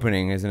the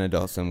opening is an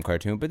Adult Swim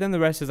cartoon, but then the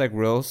rest is like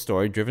real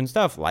story-driven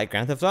stuff, like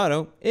Grand Theft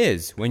Auto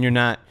is when you're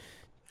not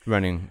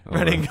running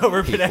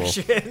over people.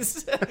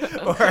 pedestrians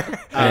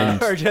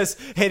or just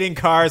hitting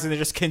cars and then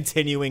just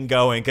continuing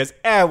going because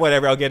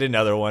whatever, I'll get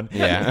another one.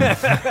 Yeah.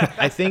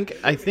 I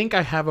think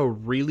I have a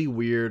really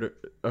weird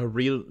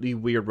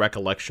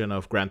recollection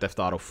of Grand Theft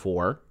Auto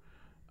 4.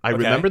 I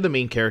remember the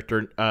main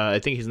character. I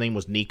think his name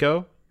was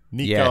Nico.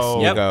 Nico. Yes,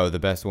 Yep. Nico, the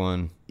best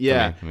one.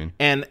 Yeah, for me. I mean,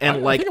 and I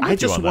like think I'm I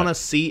with you just on want to that.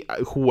 see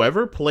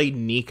whoever played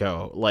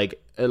Nico, like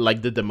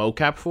did the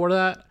mocap for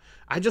that.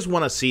 I just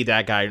want to see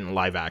that guy in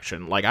live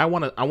action. Like I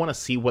want to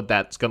see what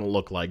that's gonna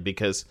look like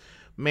because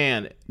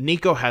man,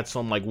 Nico had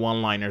some like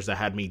one-liners that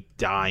had me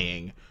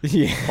dying,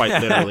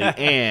 quite literally,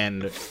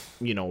 and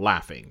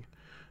laughing.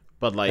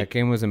 But that like,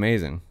 game was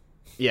amazing.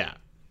 yeah,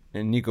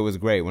 And Nico was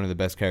great, one of the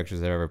best characters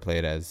I've ever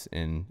played as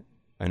in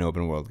an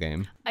open world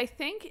game. I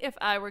think if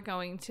I were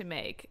going to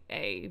make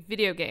a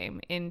video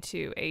game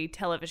into a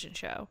television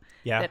show,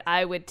 that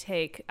I would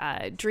take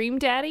Dream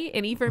Daddy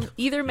and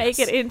either make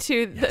it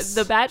into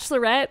the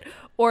Bachelorette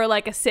or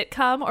like a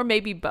sitcom or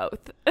maybe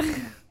both.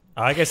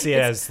 I can see it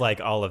as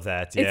like all of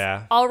that. Yeah.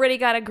 It's already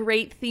got a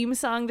great theme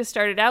song to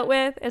start it out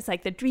with. It's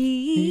like the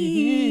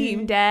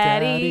Dream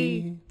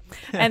Daddy.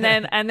 and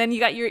then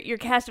you got your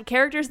cast of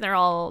characters and they're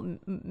all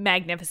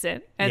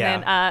magnificent. And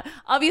then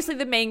obviously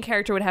the main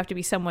character would have to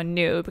be someone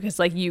new because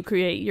like you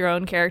create your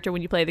own character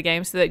when you play the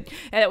game, so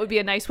that would be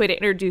a nice way to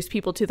introduce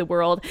people to the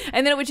world.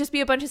 And then it would just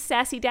be a bunch of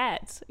sassy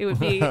dads. It would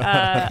be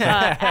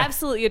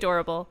absolutely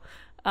adorable.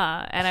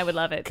 And I would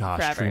love it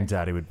forever. Dream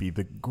Daddy would be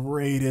the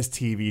greatest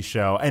TV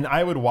show. And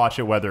I would watch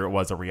it whether it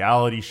was a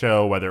reality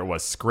show, whether it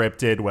was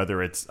scripted,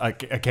 whether it's a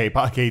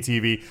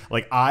KTV.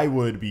 Like, I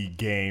would be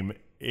game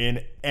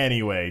in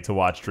any way to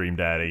watch Dream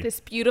Daddy. This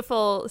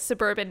beautiful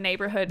suburban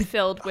neighborhood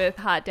filled with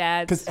hot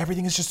dads. Because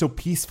everything is just so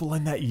peaceful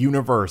in that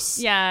universe.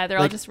 Yeah, they're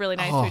all just really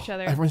nice to each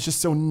other. Everyone's just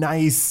so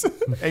nice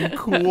and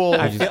cool.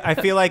 I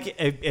feel like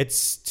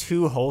it's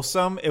too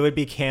wholesome. It would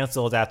be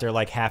canceled after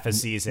like half a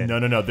season.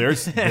 No. There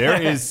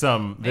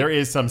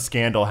is some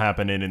scandal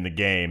happening in the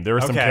game. There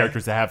are some Okay.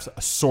 characters that have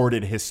a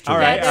sordid history. All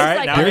right. there's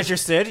like- Now I'm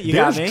interested. You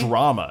got There's me.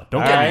 drama.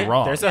 Don't All get right, me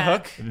wrong. there's a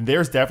hook.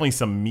 There's definitely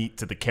some meat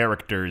to the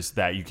characters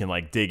that you can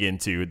like dig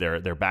into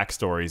their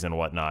backstories and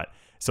whatnot.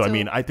 So I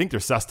mean, I think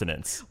there's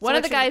sustenance. One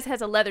of the guys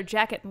has a leather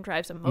jacket and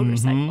drives a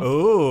motorcycle.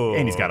 Ooh.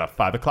 And he's got a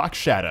 5 o'clock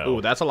shadow.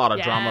 ooh, that's a lot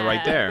of drama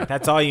right there.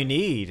 That's all you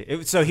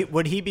need. So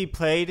would he be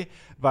played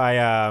by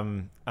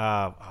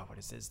what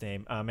is his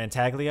name?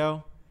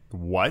 Mantaglio?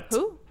 What?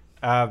 Who?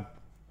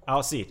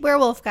 I'll see.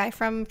 Werewolf guy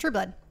from True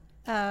Blood.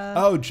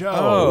 Oh, Joe.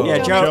 Oh. Yeah,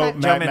 Joe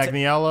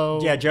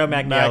Magniello. Yeah, Joe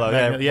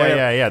Magniello.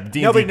 Yeah. The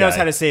D&D Nobody knows guy.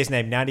 how to say his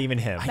name, not even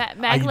him.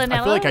 I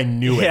feel like I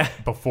knew Yeah.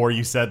 it before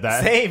you said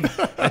that. Same.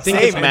 I think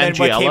Same. it's And then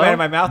what came Mangiello. out of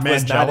my mouth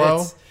was not Mangiello?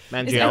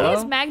 it.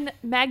 Is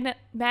Mangiello.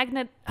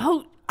 Magna?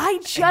 Oh, I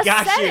just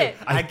got said you. it.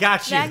 I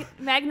got you.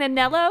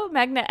 Magnanello?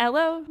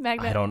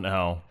 I don't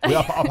know.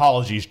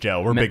 Apologies,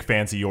 Joe. We're big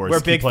fans of yours. We're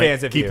big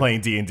fans of Keep you.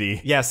 playing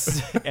D&D.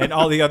 Yes, and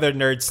all the other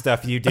nerd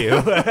stuff you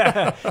do,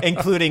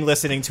 including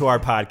listening to our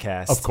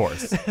podcast. Of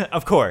course.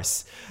 Of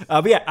course.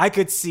 But yeah, I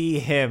could see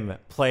him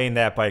playing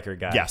that biker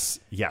guy.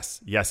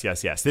 Yes.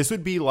 This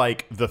would be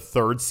like the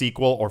third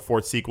sequel or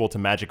fourth sequel to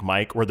Magic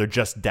Mike, where they're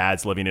just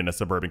dads living in a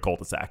suburban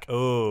cul-de-sac.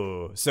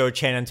 Oh, so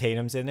Channing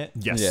Tatum's in it?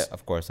 Yes. Yeah,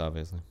 of course,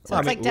 obviously. So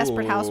it's like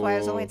Desperate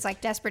Housewives, only it's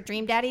like Desperate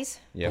Dream Daddies.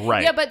 Yeah.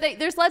 Right. Yeah, but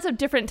there's lots of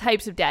different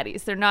types of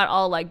daddies. They're not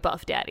all like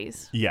buff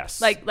daddies. Yes.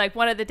 Like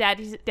one of the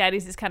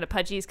daddies is kind of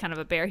pudgy. He's kind of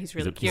a bear. He's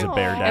really He's cute. a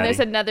bear daddy. And there's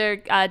another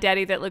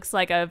daddy that looks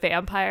like a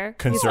vampire.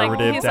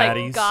 Conservative he's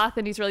daddies. like goth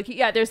and he's really cute.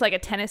 Yeah, there's like a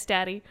tennis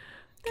daddy.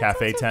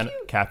 Cafe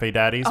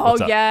daddies. Oh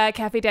What's up? yeah,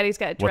 cafe daddy's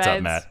got dreads. What's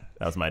up, Matt?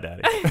 That was my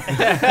daddy.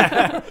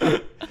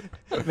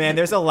 Man,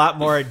 there's a lot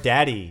more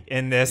daddy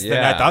in this than I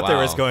Yeah, thought there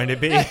was wow. going to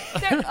be.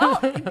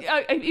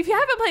 If you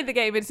haven't played the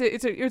game,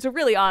 it's a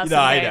really awesome No,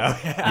 I game. know.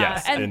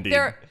 Yes, and indeed.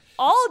 they're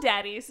all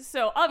daddies,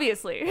 so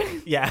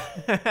obviously. Yeah.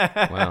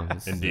 Wow.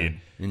 This is Indeed.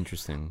 an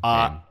interesting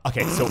game.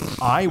 Okay, so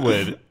I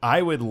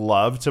would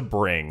love to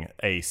bring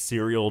a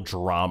serial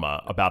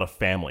drama about a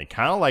family,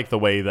 kind of like the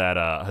way that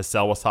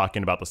Hassel was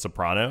talking about The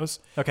Sopranos.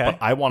 Okay. But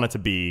I want it to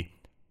be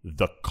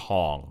the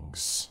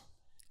Kongs.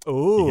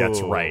 Ooh.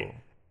 That's right.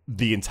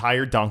 The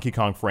entire Donkey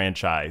Kong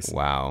franchise.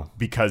 Wow.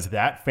 Because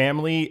that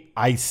family,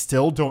 I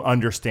still don't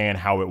understand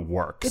how it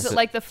works. Is it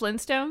like the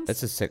Flintstones?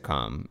 That's a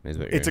sitcom, is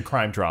what you're It's a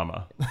crime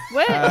drama.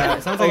 What?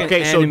 sounds like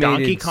Okay, an so Donkey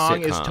animated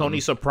Kong is sitcom. Tony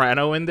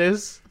Soprano in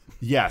this?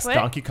 Yes, What?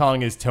 Donkey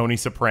Kong is Tony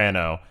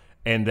Soprano,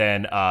 and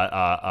then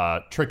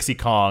Trixie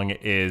Kong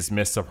is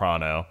Miss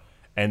Soprano,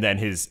 and then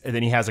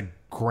he has a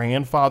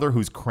grandfather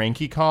who's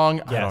Cranky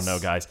Kong. I don't Yes. know,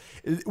 guys.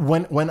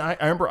 When I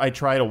remember I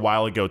tried a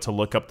while ago to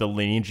look up the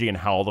lineage and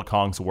how all the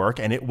Kongs work,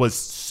 and it was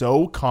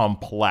so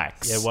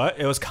complex. Yeah, what?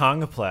 It was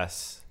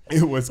Kongaplex.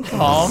 It was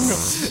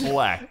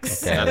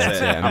complex. Okay, that's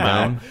it.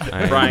 I'm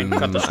done. Brian,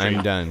 cut the stream.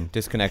 I'm done.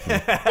 Disconnect me.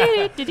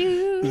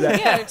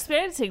 Yeah,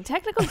 experiencing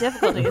technical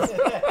difficulties.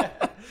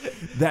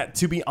 That,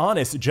 to be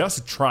honest,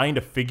 just trying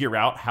to figure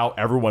out how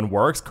everyone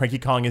works, Cranky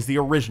Kong is the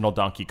original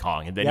Donkey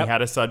Kong. And then Yep. he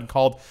had a son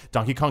called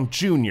Donkey Kong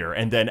Jr.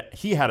 And then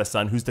he had a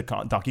son who's the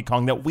Donkey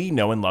Kong that we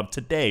know and love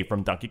today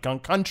from Donkey Kong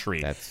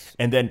Country. That's-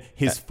 and then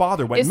his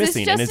father went Is this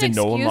missing just and is an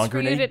no excuse longer for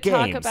in you any to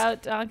talk games.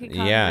 about Donkey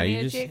Kong Yeah, you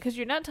lineage? just- Because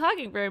you're not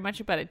talking very much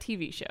about a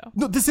TV show.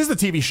 No, this is a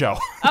TV show.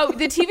 Oh,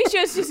 the TV show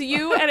is just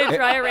you and a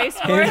dry erase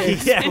board?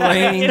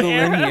 Explaining And the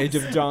arrows? lineage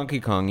of Donkey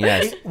Kong.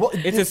 Yes.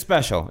 It's a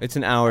special. It's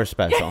an hour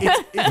special.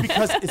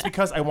 It's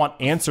because I want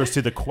answers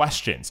to the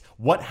questions.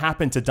 What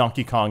happened to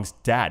Donkey Kong's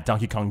dad,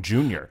 Donkey Kong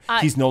Jr.?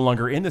 He's no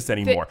longer in this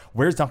anymore.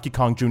 Where's Donkey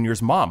Kong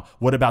Jr.'s mom?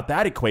 What about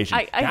that equation?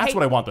 That's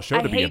what I want the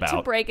show to be I hate about.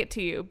 to break it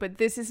to you, but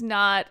this is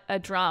not a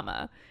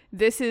drama.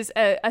 This is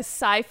a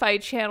Sci-Fi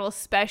Channel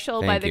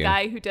special by Thank the you.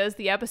 guy who does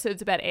the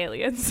episodes about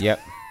aliens. Yep.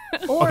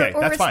 Or, Okay,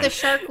 or that's it's fine. the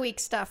Shark Week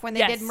stuff when they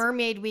Yes. did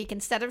Mermaid Week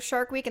instead of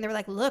Shark Week, and they were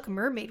like, "Look,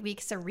 Mermaid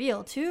Week's a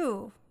real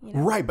too." You know?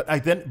 Right, but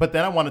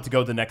then I wanted to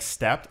go the next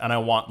step, and I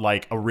want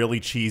like a really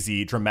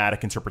cheesy,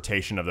 dramatic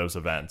interpretation of those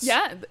events.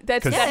 Yeah,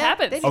 that Yeah,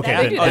 happens. They do Okay,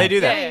 that. then- Oh, they do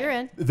that. Yeah, you're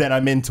in. Then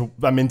I'm into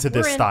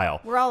this We're in.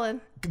 style. We're all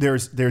in.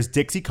 There's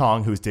Dixie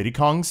Kong, who's Diddy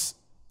Kong's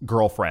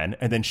girlfriend,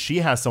 and then she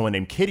has someone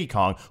named Kitty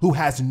Kong who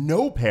has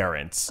no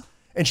parents.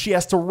 And she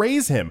has to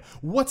raise him.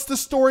 What's the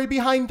story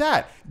behind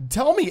that?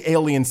 Tell me,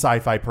 alien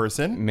sci-fi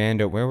person.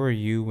 Mando, where were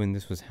you when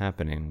this was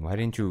happening? Why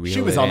didn't you reel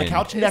She was it on the in?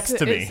 couch next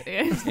to me.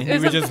 And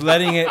you were just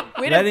letting it.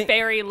 We had a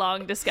very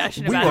long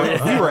discussion We about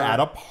it. were at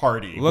a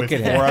party Look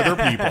with at four it.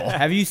 other people.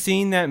 Have you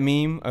seen that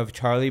meme of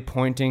Charlie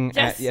pointing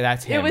Yes. at? Yeah,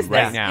 that's It him was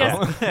right this,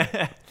 now.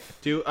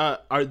 yes.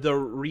 Are the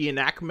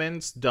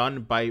reenactments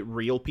done by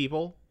real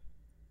people?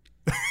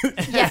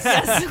 Yes,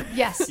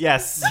 yes.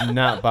 Yes.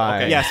 Not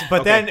by. Yes,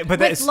 but then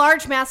With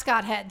large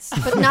mascot heads,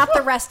 but not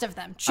the rest of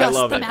them. Just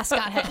love the it.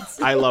 mascot heads.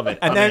 I love it.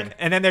 and I'm then in.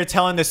 and then they're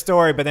telling the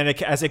story, but then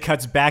as it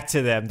cuts back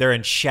to them, they're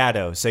in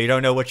shadow, so you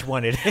don't know which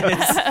one it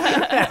is.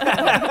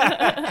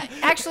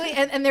 Actually,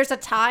 and there's a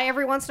tie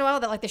every once in a while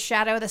that like the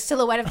shadow, the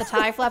silhouette of the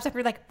tie flaps up.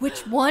 You're like, which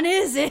one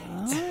is it?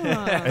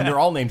 And they're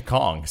all named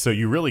Kong, so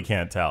you really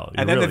can't tell. You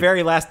And then really- the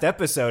very last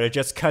episode, it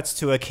just cuts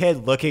to a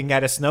kid looking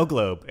at a snow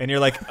globe, and you're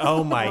like,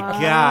 "Oh my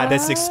god,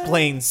 this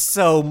explains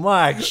so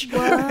much."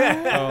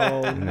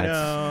 Oh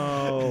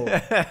no!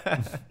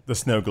 the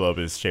snow globe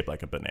is shaped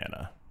like a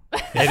banana.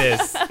 It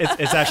is.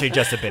 It's actually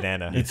just a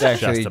banana. It's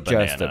actually just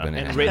just a a banana.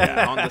 banana. And written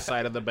on the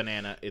side of the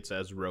banana, it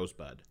says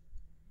Rosebud.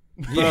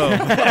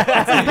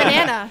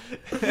 Banana.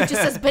 It just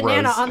says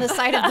banana Rose. on the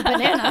side of the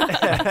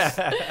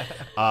banana.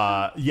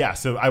 Yeah,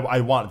 so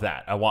I want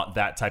that. I want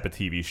that type of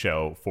TV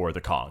show for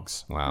the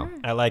Kongs. Wow.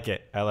 I like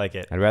it. I like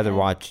it. I'd rather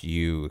watch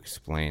you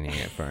explaining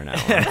it for an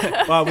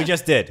hour. Well, we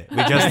just did.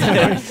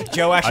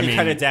 Joe actually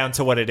cut it down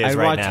to what it is I'd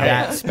right watch now.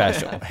 that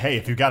special. Hey,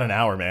 if you've got an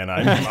hour, man,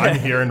 I'm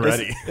here and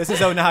ready. This is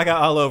Onaga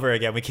all over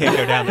again. We can't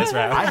go down this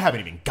route. I haven't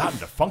even gotten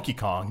to Funky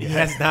Kong yet.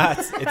 That's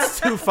not. It's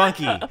too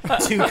funky.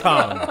 Too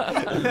calm.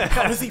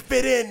 How does he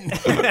fit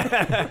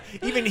in.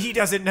 Even he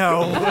doesn't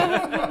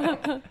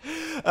know.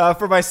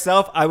 For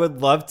myself, I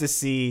would love to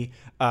see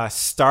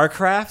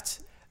StarCraft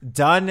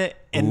done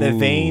in the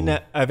vein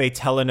of a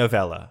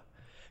telenovela,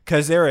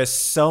 because there is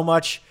so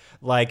much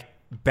like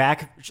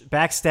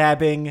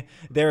backstabbing.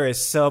 There is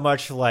so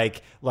much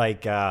like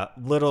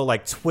little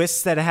like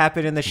twists that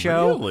happen in the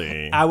show.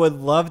 Really? I would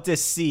love to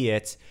see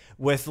it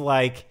with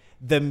like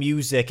the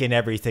music and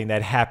everything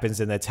that happens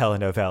in the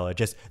telenovela,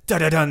 just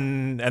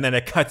da-da-dun, and then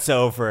it cuts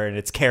over and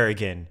it's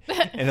Kerrigan.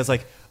 And it's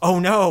like, oh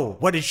no,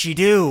 what did she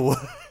do?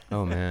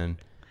 Oh man.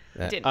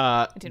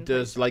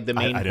 Does like the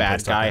main I didn't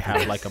bad play guy StarCraft.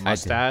 have like a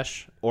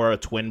mustache or a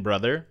twin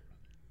brother?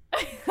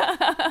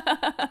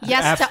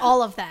 Yes to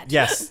all of that.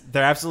 Yes,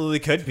 there absolutely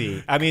could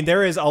be. I mean,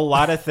 there is a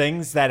lot of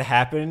things that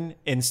happen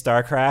in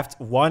StarCraft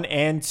 1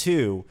 and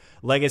 2,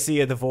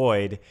 Legacy of the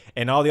Void,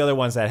 and all the other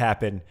ones that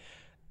happen.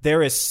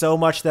 There is so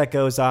much that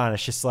goes on.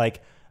 It's just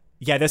like,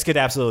 yeah, this could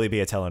absolutely be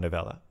a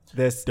telenovela.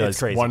 It's Does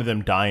crazy. one of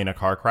them die in a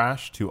car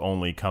crash to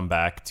only come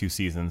back 2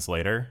 seasons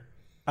later?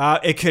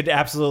 It could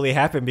absolutely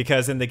happen,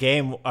 because in the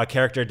game, a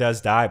character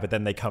does die, but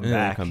then they come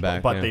back.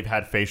 But they've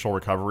had facial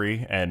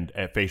recovery and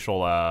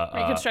facial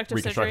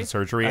Reconstructive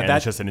surgery, and that-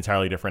 it's just an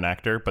entirely different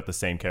actor, but the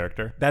same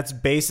character. That's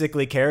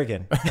basically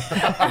Kerrigan. Yep,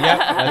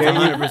 that's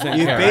 100%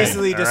 You correct.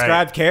 basically All right.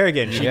 described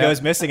Kerrigan. She Yeah.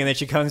 goes missing, and then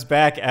she comes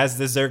back as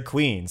the Zerg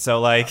Queen. So,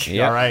 like,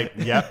 Yep. All right.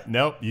 Yep.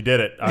 Nope. You did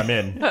it. I'm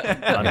in.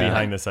 I'm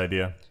behind this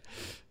idea.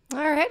 All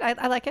right,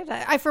 I like it.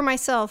 I for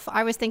myself,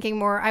 I was thinking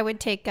more. I would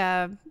take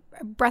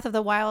Breath of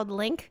the Wild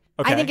Link.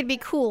 Okay. I think it'd be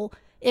cool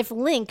if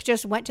Link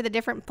just went to the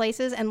different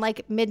places and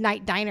like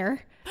Midnight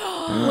Diner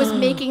was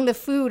making the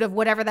food of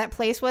whatever that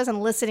place was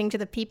and listening to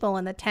the people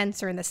in the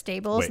tents or in the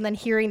stables Wait. and then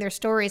hearing their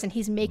stories, and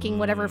he's making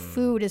whatever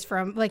food is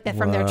from like that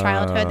from their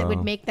childhood that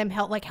would make them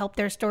help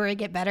their story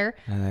get better.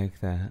 I like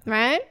that.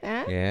 Right?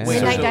 Yeah. Wait,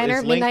 Midnight so Diner, is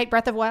Link- Midnight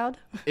Breath of Wild.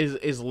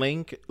 Is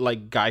Link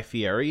like Guy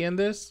Fieri in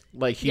this?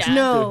 Like he's Yeah.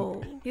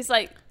 No. He's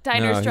like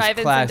diners, he's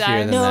drive-ins, classier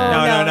and than dives.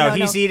 that. no. no,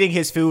 He's no. eating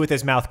his food with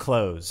his mouth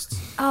closed.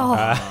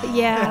 Oh,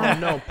 yeah.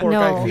 no poor No.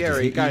 Guy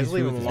Fieri. Guys,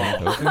 leave him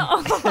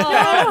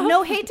alone.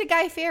 No hate to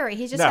Guy Fieri.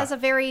 He just No. has a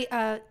very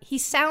he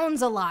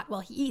sounds a lot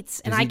while he eats,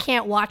 and I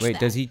can't watch Wait, that.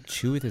 does he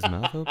chew with his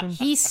mouth open?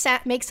 He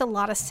makes a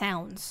lot of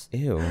sounds.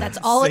 Ew. That's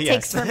all it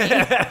yes. takes for me.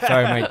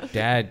 Sorry, my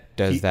dad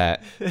does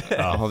that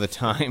all the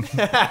time.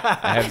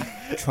 I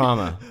have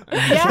trauma.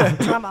 Yeah,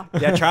 trauma.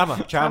 Yeah,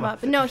 trauma. Trauma.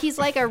 But no, he's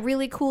like a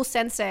really cool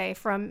sensei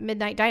from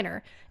Midnight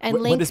Diner. And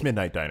Link, What is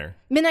Midnight Diner?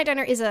 Midnight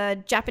Diner is a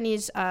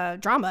Japanese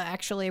drama,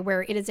 actually,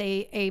 where it is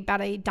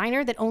about a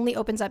diner that only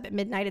opens up at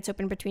midnight. It's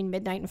open between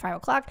midnight and 5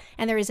 o'clock,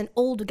 and there is an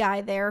old guy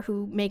there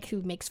who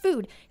makes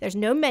food. There's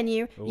no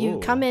menu. You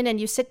come in and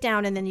you sit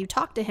down, and then you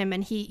talk to him,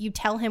 and you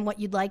tell him what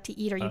you'd like to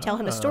eat, or you tell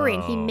him a story,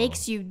 and he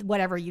makes you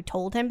whatever you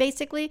told him,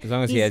 basically. As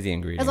long as he has the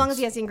ingredients. As long as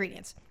he has the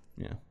ingredients.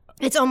 Yeah.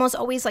 It's almost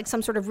always like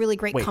some sort of really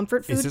great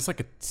comfort food. Is this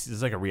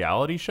like a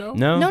reality show?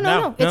 No.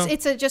 No.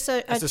 It's just a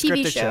It's a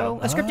TV scripted show, show.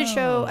 a scripted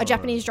show, a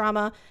Japanese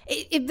drama.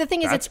 The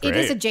thing is, That's it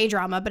is a great. J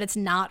drama, but it's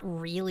not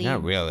really.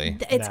 Not really.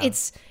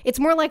 It's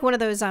more like one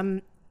of those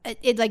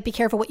like be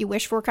careful what you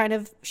wish for kind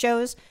of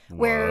shows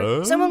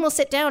where someone will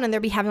sit down and they'll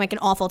be having like an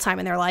awful time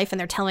in their life, and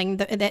they're telling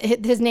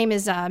his name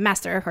is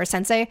Master or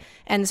Sensei,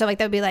 and so like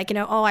they'll be like,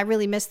 oh, I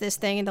really miss this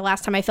thing, and the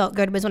last time I felt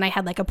good was when I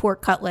had like a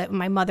pork cutlet and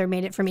my mother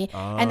made it for me,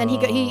 and then he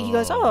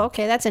goes, oh,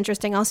 okay, that's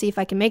interesting, I'll see if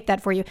I can make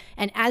that for you.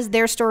 And as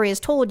their story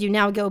is told, you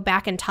now go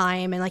back in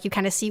time and like you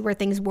kind of see where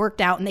things worked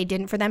out and they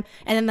didn't for them,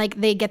 and then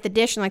like they get the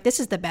dish and like, this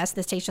is the best,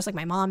 this tastes just like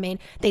my mom made.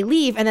 They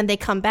leave and then they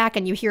come back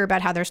and you hear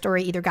about how their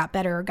story either got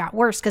better or got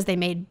worse because they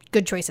made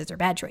good choices or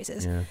bad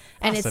choices. And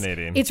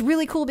Fascinating. it's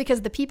really cool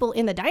because the people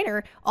in the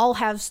diner all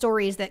have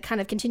stories that kind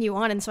of continue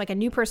on, and so like a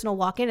new person will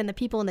walk in and the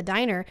people in the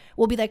diner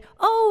will be like,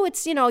 oh,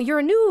 it's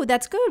you're new,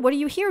 that's good, what are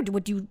you here,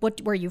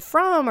 what where are you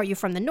from, are you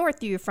from the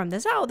north, are you from the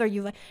south, are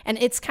you, and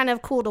it's kind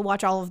of cool to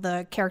watch all of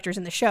the characters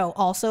in the show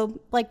also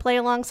like play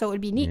along. So it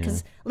would be neat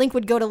because Link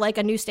would go to like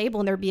a new stable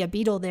and there'd be a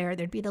beetle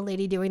there'd be the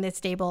lady doing the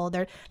stable,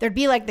 there'd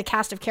be like the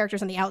cast of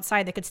characters on the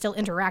outside that could still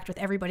interact with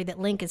everybody that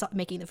Link is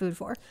making the food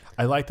for.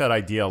 I like that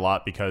idea a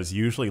lot, because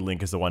usually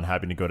Link is the one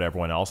having to go to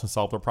everyone else and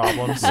solve their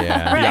problems.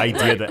 Yeah. The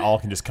idea that all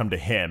can just come to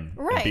him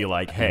and be Right.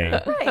 like,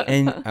 hey, Right.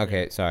 And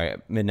okay, sorry,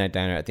 Midnight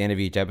Diner. At the end of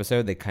each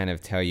episode, they kind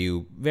of tell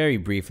you very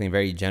briefly and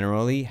very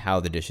generally how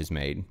the dish is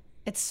made.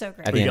 It's so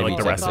great. At the you end get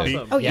of like each the episode.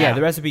 recipe. Oh, Yeah,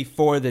 the recipe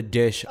for the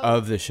dish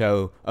of the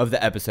show of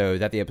the episode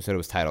that the episode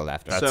was titled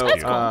after. That's So,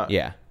 cute.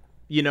 Yeah.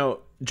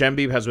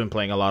 Gembeeb has been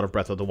playing a lot of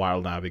Breath of the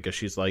Wild now because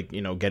she's like,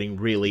 getting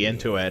really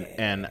into it.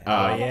 And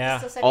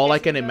yeah. all I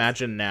can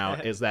imagine now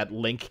is that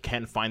Link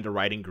can't find the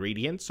right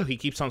ingredients, so he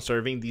keeps on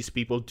serving these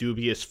people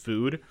dubious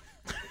food.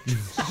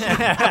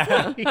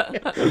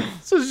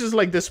 So it's just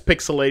like this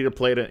pixelated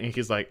plate, and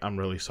he's like, "I'm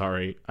really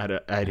sorry, I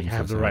didn't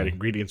have the right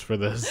ingredients for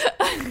this."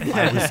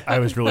 I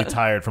was really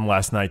tired from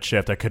last night's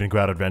shift. I couldn't go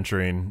out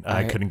adventuring.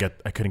 I couldn't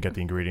get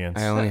the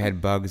ingredients. I only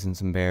had bugs and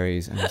some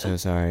berries. I'm so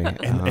sorry.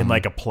 and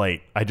like a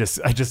plate. I just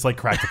like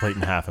cracked the plate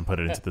in half and put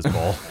it into this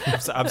bowl.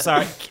 I'm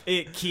sorry.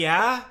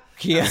 Kia?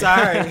 Yeah.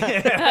 Sorry.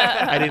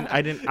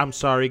 I'm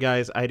sorry,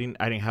 guys. I didn't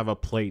have a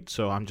plate,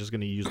 so I'm just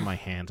gonna use my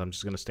hands. I'm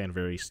just gonna stand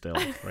very still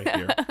right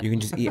here. You can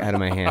just eat out of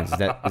my hands. Is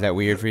that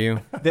weird for you?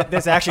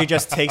 This actually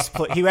just takes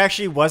place. He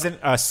actually wasn't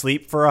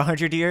asleep for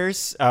 100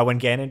 years when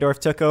Ganondorf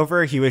took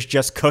over. He was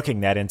just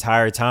cooking that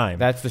entire time.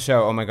 That's the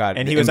show. Oh my god!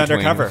 And he was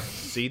undercover.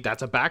 See,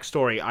 that's a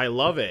backstory. I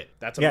love it.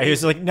 That's Yeah, amazing. he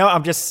was like, "No,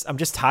 I'm just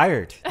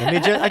tired.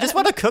 I just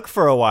want to cook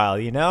for a while.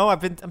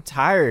 I'm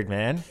tired,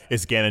 man."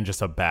 Is Ganon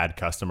just a bad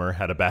customer?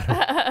 Had a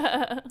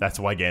bad. That's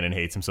why Ganon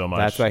hates him so much.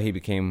 That's why he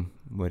became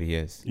what he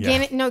is.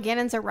 Yeah.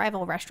 Ganon's a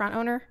rival restaurant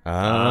owner. Oh.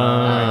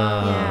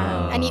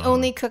 Yeah, and he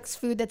only cooks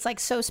food that's like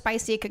so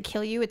spicy it could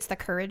kill you. It's the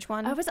courage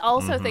one, I was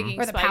also thinking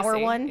or the spicy. power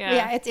one. Yeah.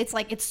 Yeah, it's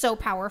like it's so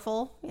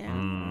powerful. You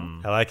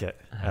know? I like it.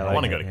 I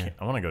want to go to.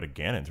 I want to go to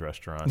Ganon's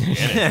restaurant.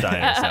 Ganon's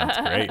diner sounds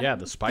great. Yeah,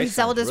 the spice.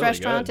 Zelda's sounds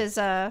really restaurant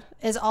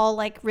good. is all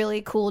like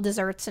really cool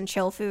desserts and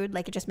chill food.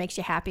 Like it just makes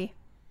you happy.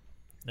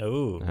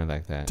 Oh, I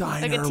like that.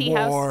 Like a tea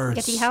house. Like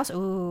a tea house.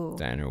 Ooh.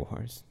 Diner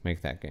Wars.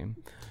 Make that game.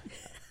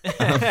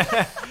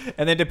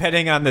 and then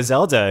depending on the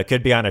Zelda, it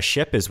could be on a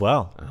ship as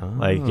well.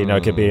 Like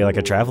it could be like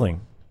a traveling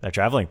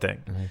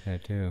thing. I like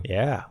that too.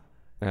 Yeah.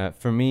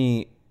 For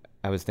me,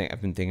 I've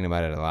been thinking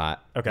about it a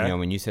lot. Okay.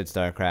 When you said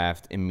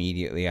StarCraft,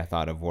 immediately I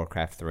thought of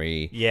Warcraft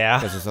 3. Yeah.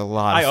 Because there's a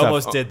lot of I stuff.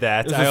 almost did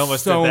that. There's I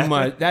almost so did that.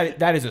 much.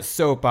 That is a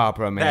soap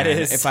opera, man. That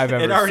is. If I've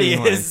ever It already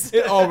seen is.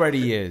 one. It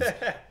already is.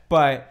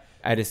 But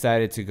I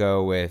decided to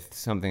go with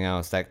something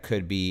else that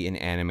could be an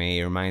anime.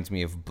 It reminds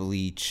me of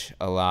Bleach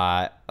a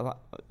lot.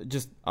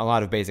 Just a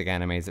lot of basic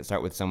animes that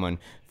start with someone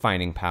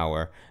finding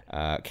power.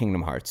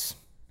 Kingdom Hearts.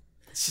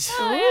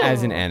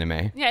 As an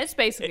anime. Yeah, it's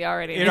basically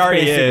already. It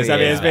already is. I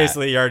mean, yeah. it's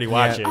basically you're already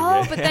watching.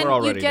 Oh, but then We're you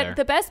already get there.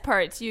 the best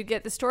parts. You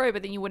get the story,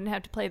 but then you wouldn't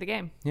have to play the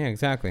game. Yeah,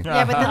 exactly.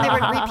 Yeah, but then they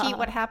would repeat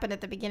what happened at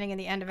the beginning and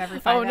the end of every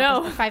 5 Oh,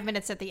 no. 5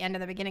 minutes at the end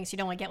of the beginning, so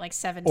you'd only get like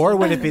 7. Or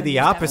would it be the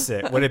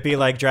opposite? Would it be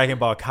like Dragon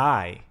Ball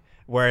Kai,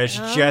 where it's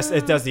just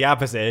it does the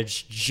opposite?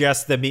 It's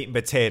just the meat and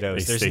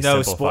potatoes. They There's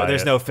no simplify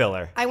there's it. no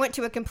filler. I went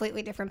to a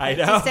completely different I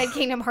place. know. He said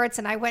Kingdom Hearts,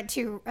 and I went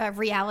to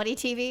reality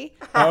TV.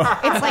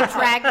 It's like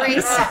Drag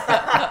Race.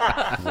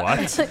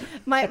 What?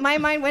 My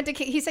mind went to.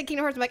 He said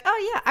Kingdom Hearts. I'm like,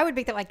 oh yeah, I would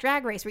make that like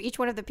Drag Race, where each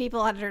one of the people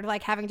are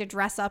like having to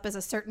dress up as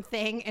a certain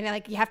thing, and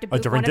like you have to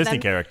boot different one of Disney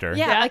them. character.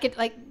 Yeah,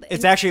 Yeah.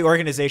 It's actually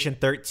Organization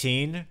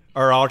 13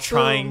 are all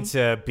trying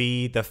to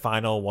be the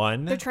final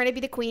one. they're trying to be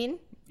the queen.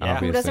 Yeah.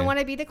 Who doesn't Obviously. want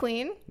to be the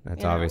queen? That's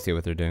You know? obviously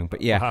what they're doing.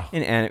 But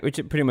yeah, which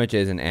it pretty much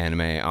is an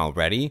anime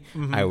already.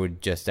 I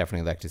would just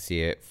definitely like to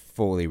see it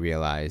fully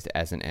realized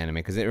as an anime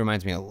because it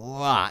reminds me a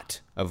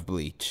lot of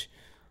Bleach.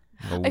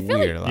 I feel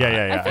like- lot.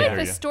 Yeah. I feel hear like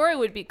the you. story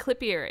would be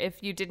clippier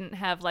if you didn't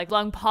have like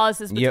long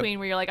pauses between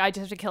where you're like, I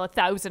just have to kill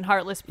 1,000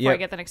 Heartless before I Yep.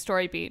 get the next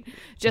story beat.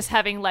 Just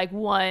having like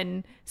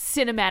one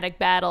cinematic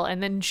battle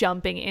and then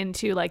jumping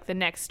into like the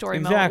next story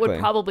moment Exactly. would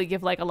probably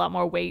give like a lot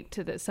more weight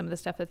to some of the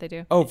stuff that they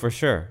do. Oh, for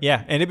sure.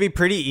 Yeah, and it'd be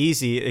pretty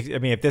easy. I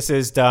mean, if this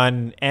is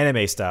done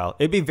anime style,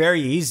 it'd be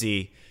very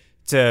easy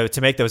to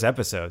make those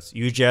episodes.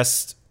 You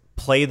just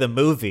play the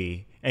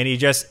movie and you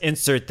just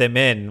insert them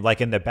in like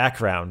in the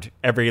background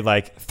every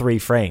like 3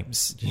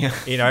 frames. Yeah.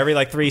 Every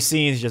like 3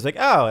 scenes, you're just like,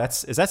 oh,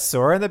 is that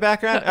Sora in the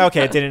background?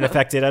 Okay, it didn't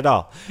affect it at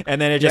all. And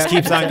then it just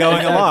keeps on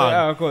going along.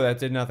 Oh, cool. That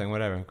did nothing.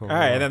 Whatever. Cool. All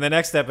right, and then the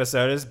next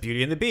episode is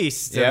Beauty and the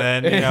Beast. Yep.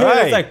 And then, it's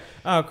hey, like,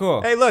 oh,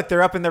 cool. hey, look,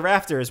 they're up in the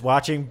rafters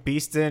watching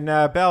Beast and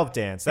Belle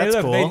dance. That's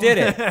Hey, look, cool. they did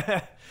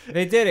it.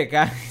 They did it,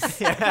 guys.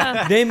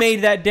 They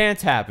made that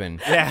dance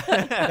happen. Yeah,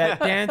 That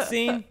dance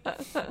scene.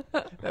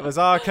 that was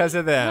all because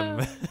of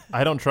them.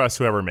 I don't trust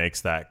whoever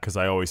makes that because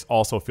I always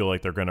also feel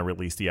like they're going to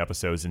release the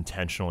episodes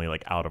intentionally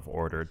like out of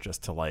order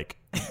just to like.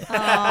 They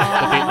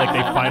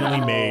finally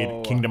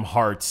made Kingdom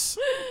Hearts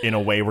in a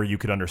way where you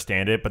could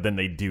understand it, but then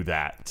they do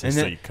that And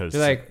then because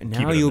they're like,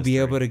 now you'll be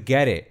able to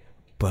get it.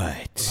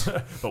 But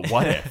But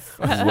what if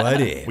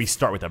what if? we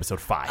start with episode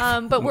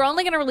 5? But we're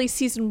only going to release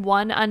season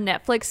 1 on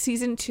Netflix.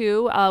 Season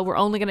 2, we're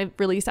only going to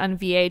release on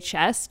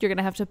VHS. You're going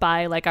to have to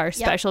buy like our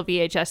special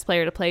VHS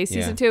player to play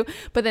season 2.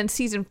 But then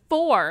season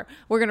 4,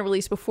 we're going to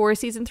release before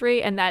season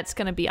 3, and that's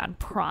going to be on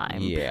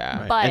Prime.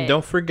 Yeah. But And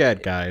don't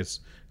forget, guys,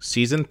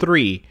 season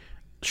 3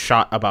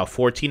 shot about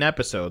 14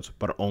 episodes,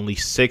 but only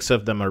 6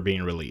 of them are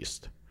being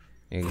released.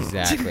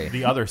 Exactly.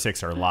 The other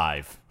 6 are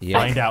live. Yeah.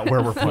 Find out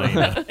where we're playing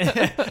it.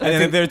 And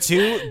then there are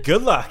 2.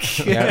 Good luck.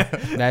 Yeah,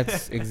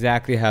 that's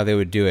exactly how they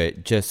would do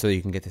it, just so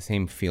you can get the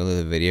same feel of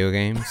the video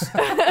games.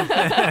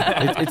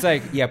 It's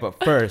like, yeah,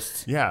 but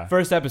first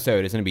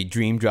episode is going to be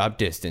Dream Drop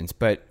Distance.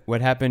 But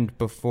what happened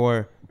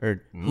before,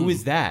 or who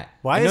is that?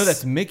 Why I know is-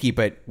 that's Mickey,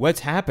 but what's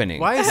happening?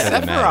 Why is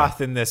Doesn't matter.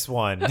 Sephiroth in this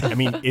one? I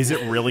mean, is it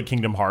really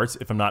Kingdom Hearts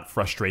if I'm not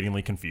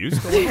frustratingly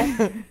confused?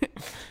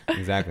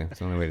 Exactly. It's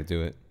the only way to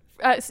do it.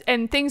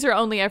 and things are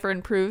only ever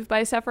improved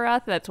by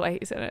Sephiroth. That's why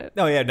he's in it.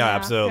 No, yeah, no,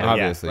 absolutely.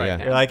 Obviously, yeah.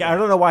 yeah. You're like, I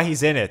don't know why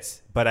he's in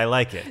it, but I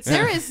like it.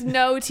 There is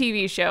no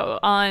TV show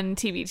on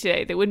TV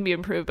today that wouldn't be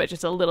improved by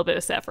just a little bit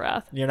of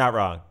Sephiroth. You're not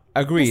wrong.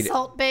 Agreed.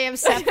 Salt Bay of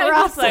Just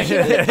Sephiroth. like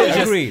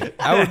Agreed.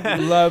 I would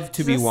love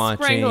to be a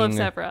sprinkle of watching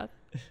Sephiroth.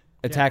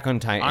 Attack on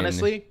Titan.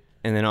 Honestly,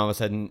 and then all of a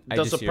sudden, I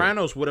The just hear-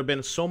 Sopranos would have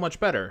been so much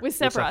better. With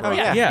Sephiroth. Oh,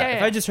 yeah. Yeah,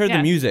 if I just heard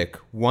the music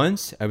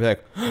once, I'd be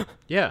like,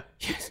 Yeah.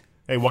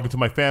 Hey, welcome to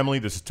my family.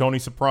 This is Tony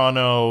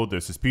Soprano.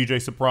 This is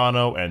PJ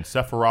Soprano and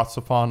Sephiroth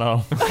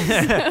Soprano.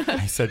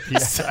 I said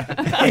P.S.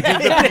 I did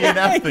the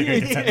P&F thing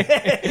again.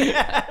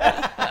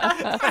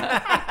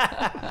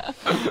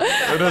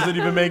 It doesn't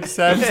even make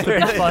sense to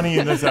be funny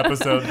in this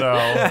episode, though.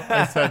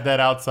 I said that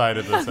outside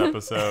of this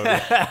episode.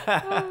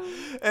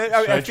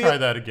 Should I try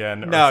that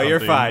again? or No, you're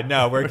something? fine.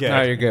 No, we're good.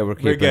 No, you're good. We're We're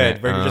keeping good.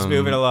 it. We're just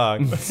moving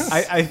along.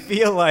 I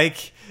feel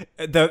like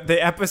the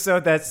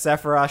episode that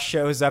Sephiroth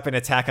shows up in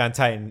Attack on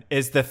Titan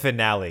is the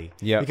finale.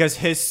 Yep. Because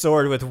his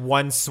sword with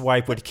one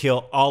swipe would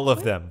kill all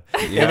of them.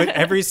 Yeah.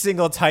 Every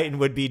single Titan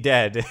would be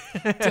dead.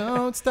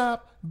 Don't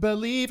stop,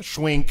 believe.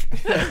 Schwink.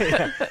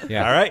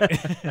 Yeah. All right.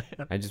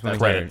 I just want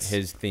to hear Credits.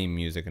 his theme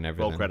music and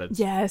everything. Roll credits.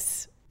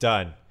 Yes.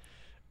 Done.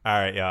 All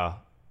right, y'all.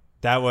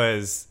 That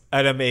was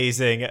an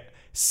amazing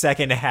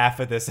second half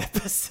of this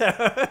episode.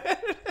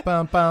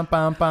 Bum, bum,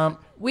 bum, bum.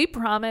 We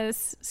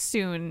promise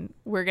soon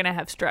we're going to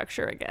have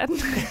structure again.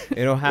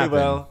 It'll happen.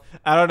 Well,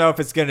 I don't know if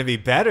it's going to be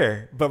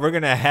better, but we're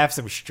going to have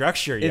some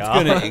structure, It's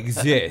y'all. going to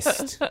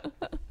exist.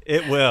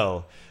 It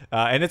will.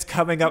 And it's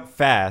coming up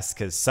fast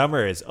because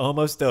summer is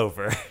almost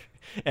over.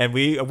 And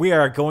we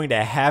are going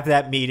to have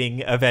that meeting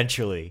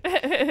eventually.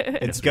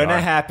 It's going to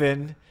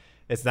happen.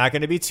 It's not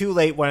going to be too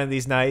late one of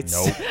these nights.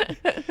 Nope.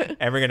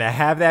 And we're going to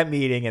have that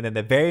meeting, and then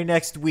the very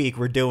next week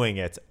we're doing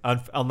it.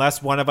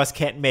 Unless one of us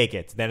can't make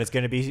it, then it's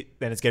going to be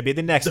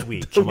the next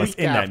week. Unless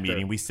in that after.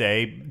 meeting we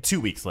say 2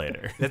 weeks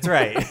later. That's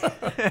right.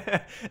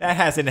 That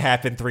hasn't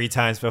happened 3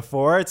 times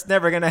before. It's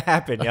never going to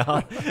happen,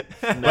 y'all.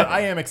 But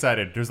I am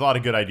excited. There's a lot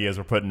of good ideas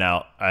we're putting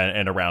out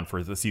and around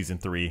for the season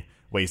 3.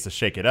 Ways to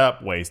shake it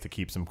up, ways to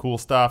keep some cool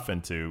stuff,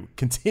 and to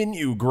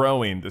continue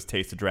growing this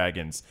Taste of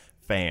Dragons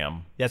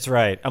fam. That's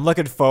right. I'm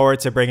looking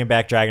forward to bringing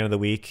back Dragon of the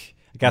Week.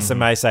 I got some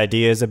nice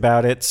ideas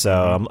about it,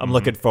 so I'm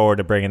looking forward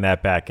to bringing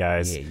that back,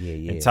 guys.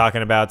 Yeah. And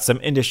talking about some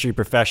industry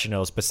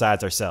professionals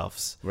besides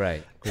ourselves.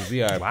 Right. Because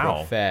we are Wow.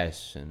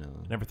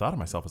 professional. Never thought of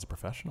myself as a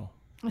professional.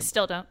 I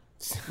still don't.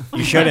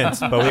 You shouldn't,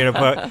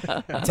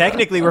 but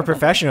technically we're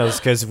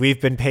professionals because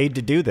we've been paid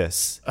to do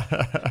this.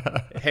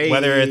 Hey,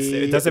 Whether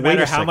it doesn't wait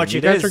matter a how second. much you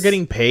it guys is. are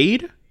getting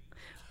paid.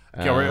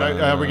 Okay, we're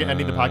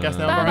ending the podcast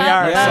now, We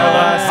Brian?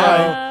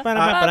 are.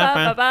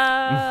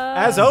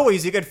 As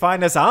always, you can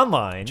find us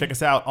online. Check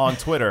us out on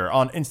Twitter,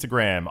 on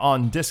Instagram,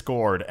 on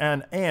Discord,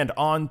 and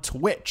on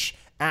Twitch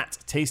at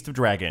Taste of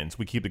Dragons.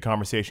 We keep the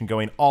conversation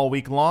going all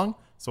week long,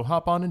 so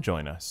hop on and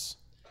join us.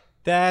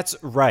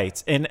 That's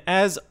right. And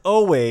as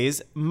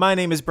always, my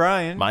name is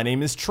Brian. My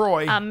name is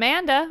Troy.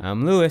 Amanda.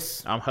 I'm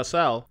Lewis. I'm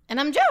Hassel. And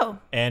I'm Joe.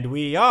 And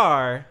we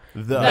are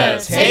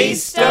the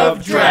Taste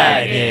of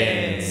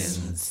Dragons.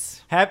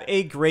 Have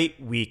a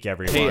great week,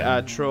 everyone.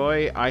 Hey,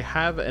 Troy, I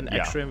have an Yeah.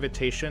 extra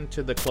invitation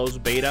to the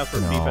closed beta for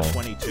FIFA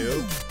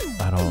 22.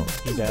 I don't.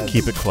 He does.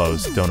 Keep it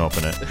closed. Don't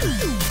open it.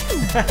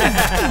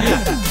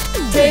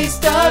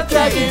 Taste of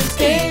Dragons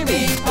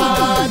Gaming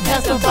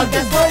Podcast, a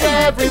podcast for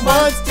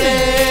everyone's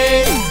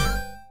taste.